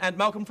Dignan, and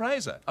Malcolm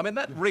Fraser. I mean,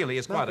 that really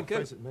is quite a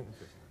coup.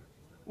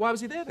 Why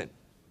was he there, then?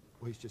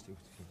 Well, he's just...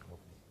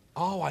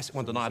 Oh, I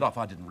want to deny it off.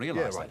 I didn't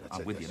realise that.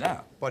 I'm with you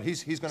now. But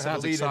he's going to have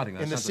a lead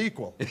in the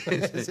sequel.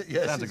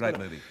 Yes, sounds a great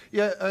movie.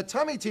 Yeah,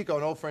 Tommy Tico,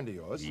 an old friend of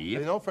yours,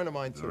 Yep. an old friend of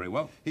mine, too. Very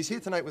well. He's here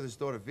tonight with his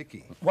daughter,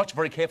 Vicky. Watch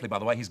very carefully, by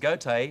the way. His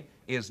goatee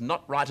is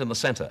not right in the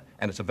centre,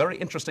 and it's a very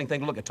interesting thing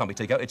to look at, Tommy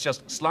Tico. It's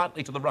just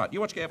slightly to the right. You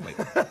watch carefully.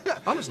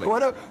 Honestly.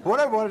 What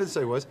I wanted to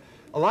say was,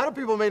 a lot of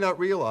people may not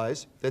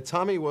realize that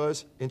Tommy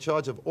was in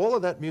charge of all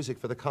of that music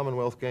for the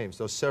Commonwealth Games,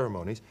 those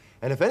ceremonies.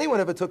 And if anyone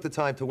ever took the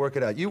time to work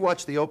it out, you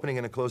watch the opening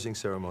and the closing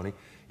ceremony,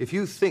 if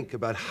you think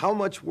about how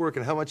much work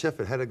and how much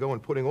effort had to go in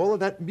putting all of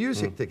that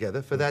music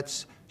together for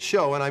that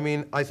show, and I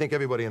mean, I think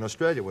everybody in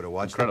Australia would have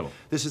watched it.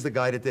 This is the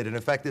guy that did it.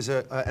 In fact, there's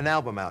an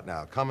album out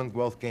now,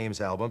 Commonwealth Games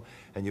album,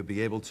 and you'll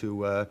be able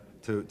to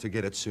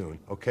get it soon,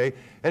 okay?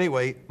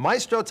 Anyway,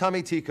 Maestro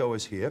Tommy Tico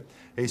is here.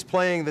 He's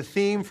playing the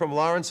theme from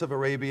Lawrence of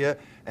Arabia,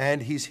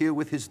 and he's here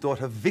with his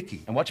daughter,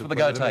 Vicky. And watch for the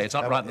goatee. It's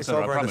up right in the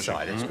center, I promise you.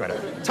 It's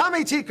great.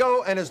 Tommy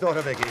Tico and his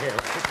daughter, Vicky. Here.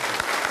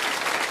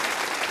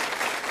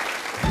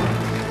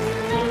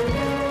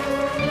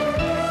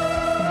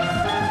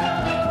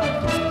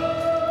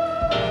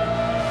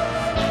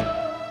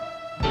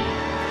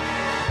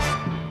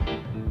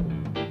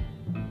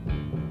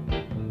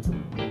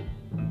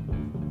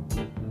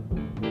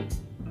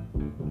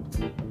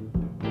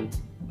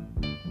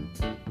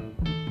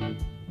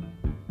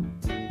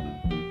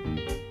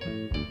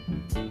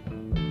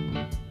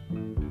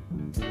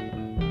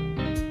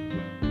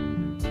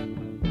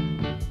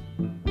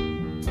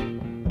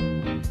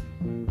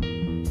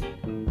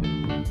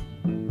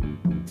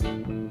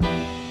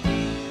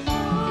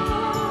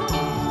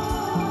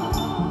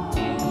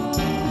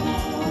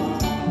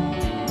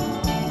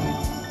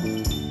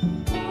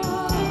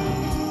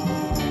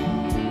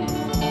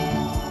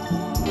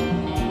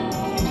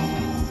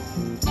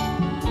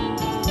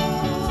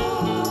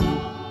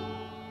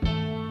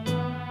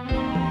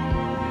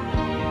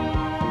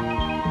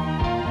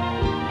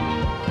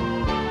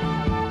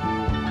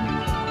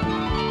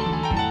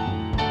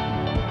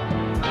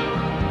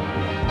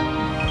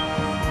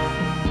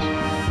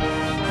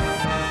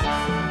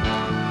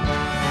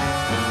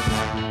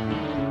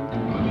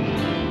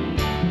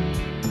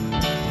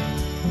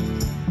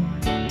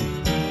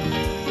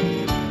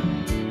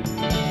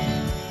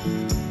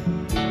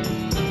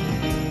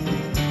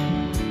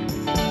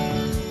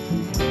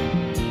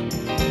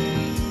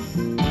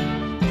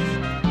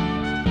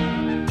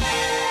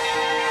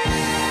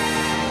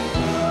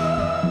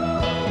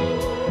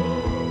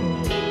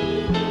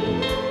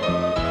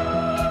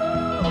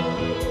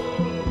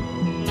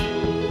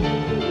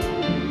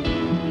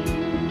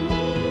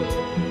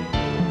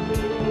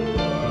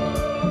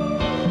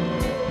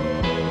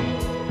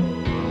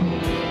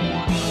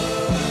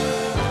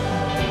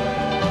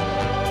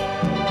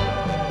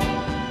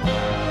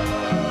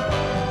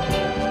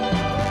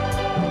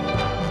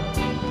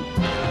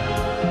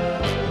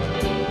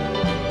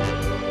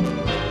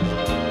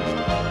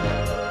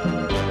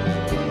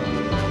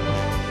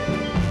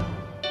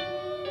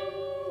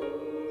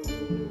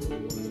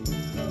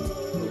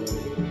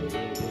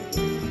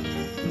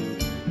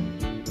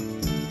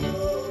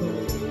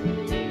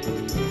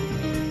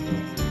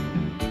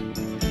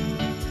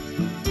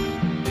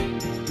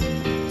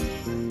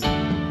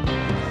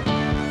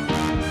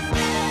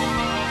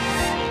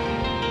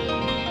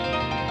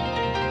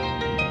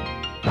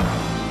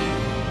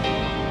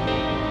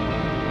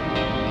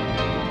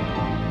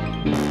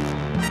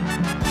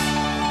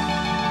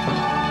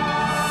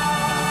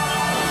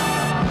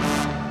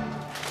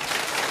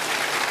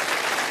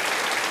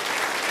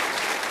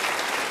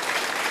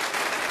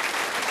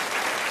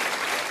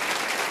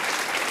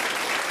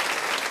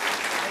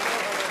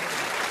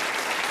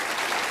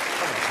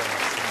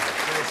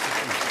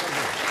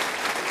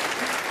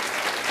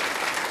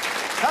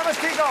 Thomas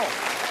Tico.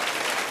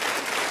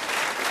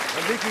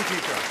 And Vicky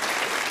Tico.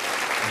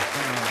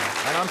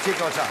 And I'm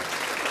Tico Todd.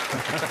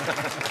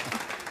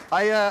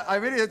 I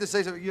really have to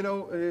say something. You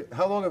know,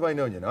 how long have I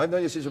known you now? I've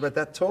known you since you were about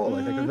that tall,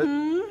 I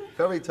think.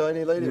 Very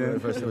tiny lady.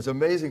 It was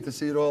amazing to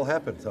see it all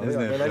happen.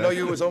 And I know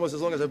you was almost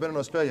as long as I've been in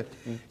Australia.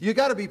 You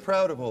got to be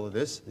proud of all of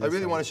this. I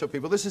really want to show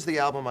people. This is the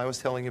album I was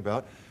telling you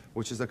about,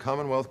 which is the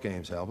Commonwealth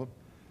Games album.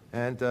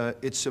 And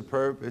it's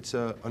superb. It's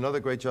another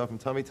great job from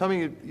Tommy.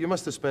 Tommy, you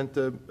must have spent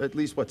at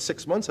least, what,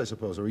 6 months, I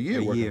suppose, or a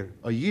year?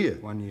 A year.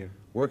 1 year.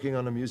 Working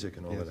on the music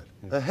and all of that.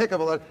 Yes. A heck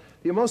of a lot.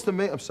 The most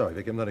amazing, I'm sorry,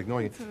 Vic, I'm not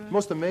ignoring you. The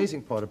most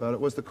amazing part about it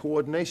was the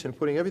coordination,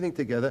 putting everything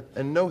together,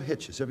 and no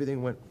hitches.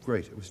 Everything went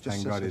great. It was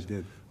just Thank God it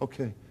did.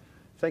 Okay.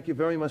 Thank you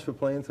very much for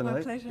playing tonight.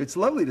 My pleasure. It's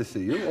lovely to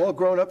see you, all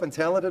grown up and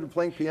talented and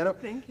playing piano.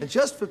 Thank you. And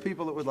just for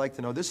people that would like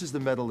to know, this is the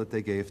medal that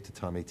they gave to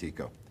Tommy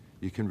Tico.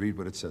 You can read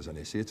what it says on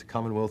it. See, it's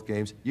Commonwealth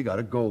Games. You got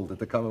a gold at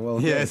the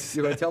Commonwealth Games.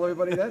 You going to tell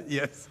everybody that?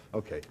 Yes.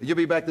 Okay. You'll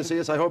be back to see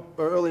us, I hope,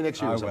 early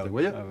next year or something,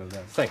 will you? I will.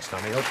 Thanks,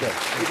 Tommy. Okay.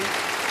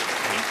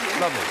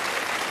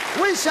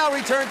 Lovely. We shall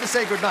return to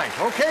say goodnight,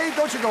 okay?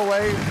 Don't you go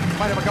away.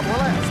 Might have a couple of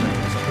laughs.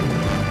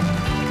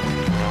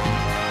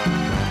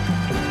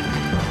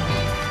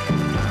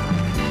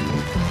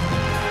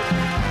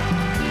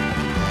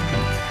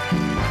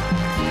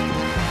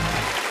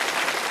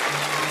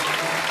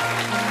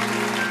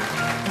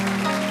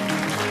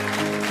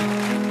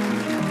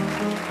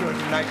 Good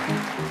night,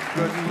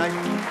 good night,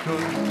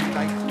 good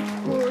night,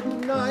 good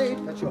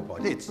night. That's your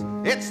part. It's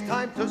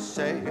time to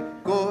say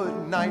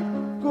good night,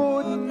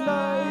 good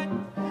night.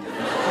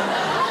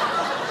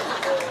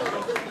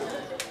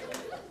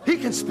 He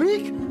can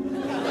speak?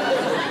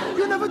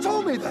 You never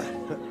told me that.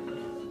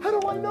 How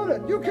do I know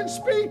that? You can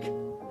speak.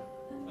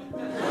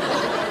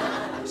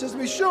 He says to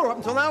me, sure, up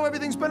until now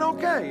everything's been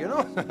okay, you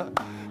know?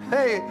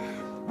 Hey,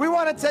 we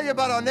want to tell you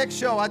about our next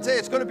show. I tell you,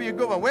 it's going to be a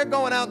good one. We're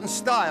going out in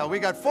style. We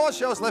got 4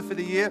 shows left for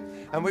the year,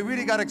 and we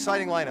really got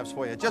exciting lineups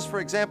for you. Just for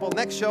example,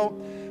 next show,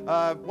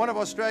 one of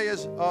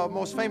Australia's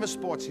most famous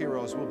sports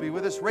heroes will be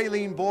with us,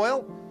 Raylene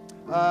Boyle.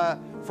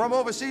 From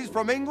overseas,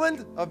 from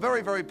England, a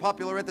very, very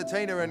popular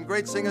entertainer and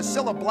great singer,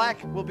 Cilla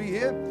Black will be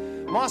here.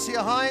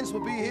 Marcia Hines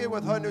will be here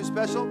with her new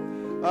special.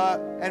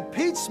 And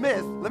Pete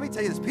Smith, let me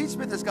tell you this, Pete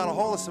Smith has got a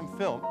hold of some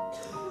film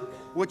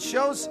which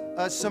shows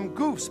some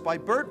goofs by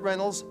Burt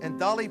Reynolds and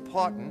Dolly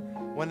Parton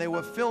when they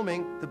were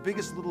filming The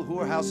Biggest Little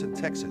Whorehouse in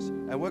Texas.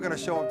 And we're going to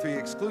show them to you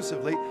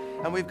exclusively.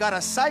 And we've got a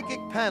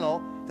psychic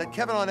panel that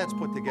Kevin Arnett's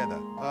put together.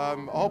 A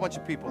whole bunch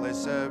of people.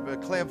 There's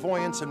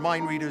clairvoyants and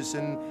mind readers,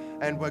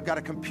 and we've got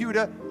a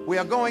computer. We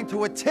are going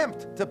to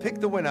attempt to pick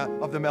the winner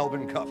of the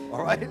Melbourne Cup,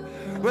 all right?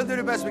 We'll do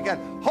the best we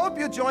can. Hope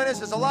you join us.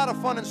 There's a lot of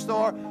fun in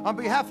store. On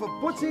behalf of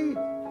Bootsy...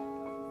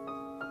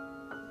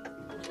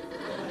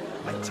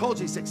 I told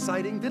you it's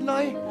exciting, didn't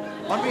I?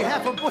 On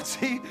behalf of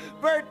Bootsy,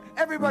 Bert,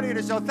 everybody at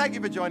the show, thank you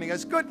for joining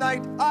us. Good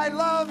night. I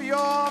love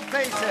your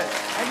faces,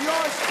 and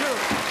yours too.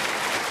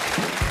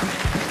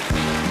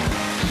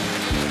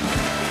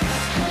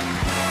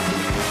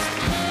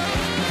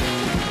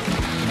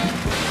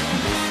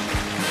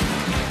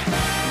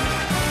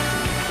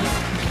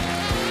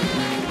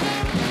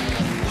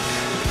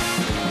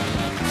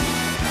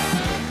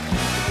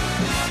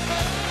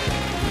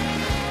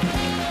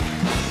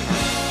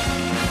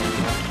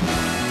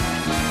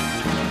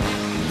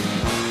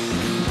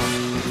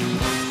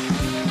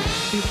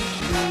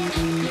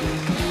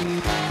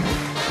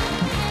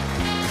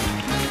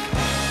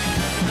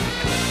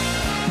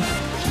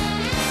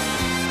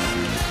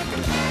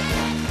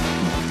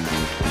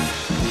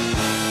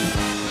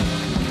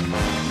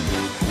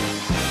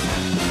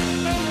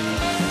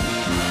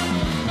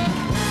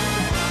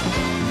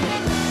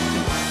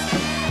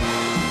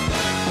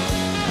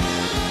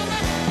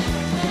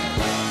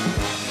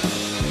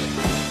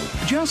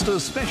 Just a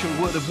special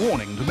word of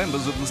warning to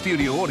members of the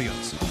studio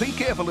audience. Be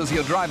careful as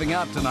you're driving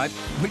out tonight.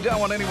 We don't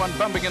want anyone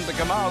bumping into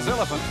Kamal's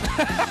elephant.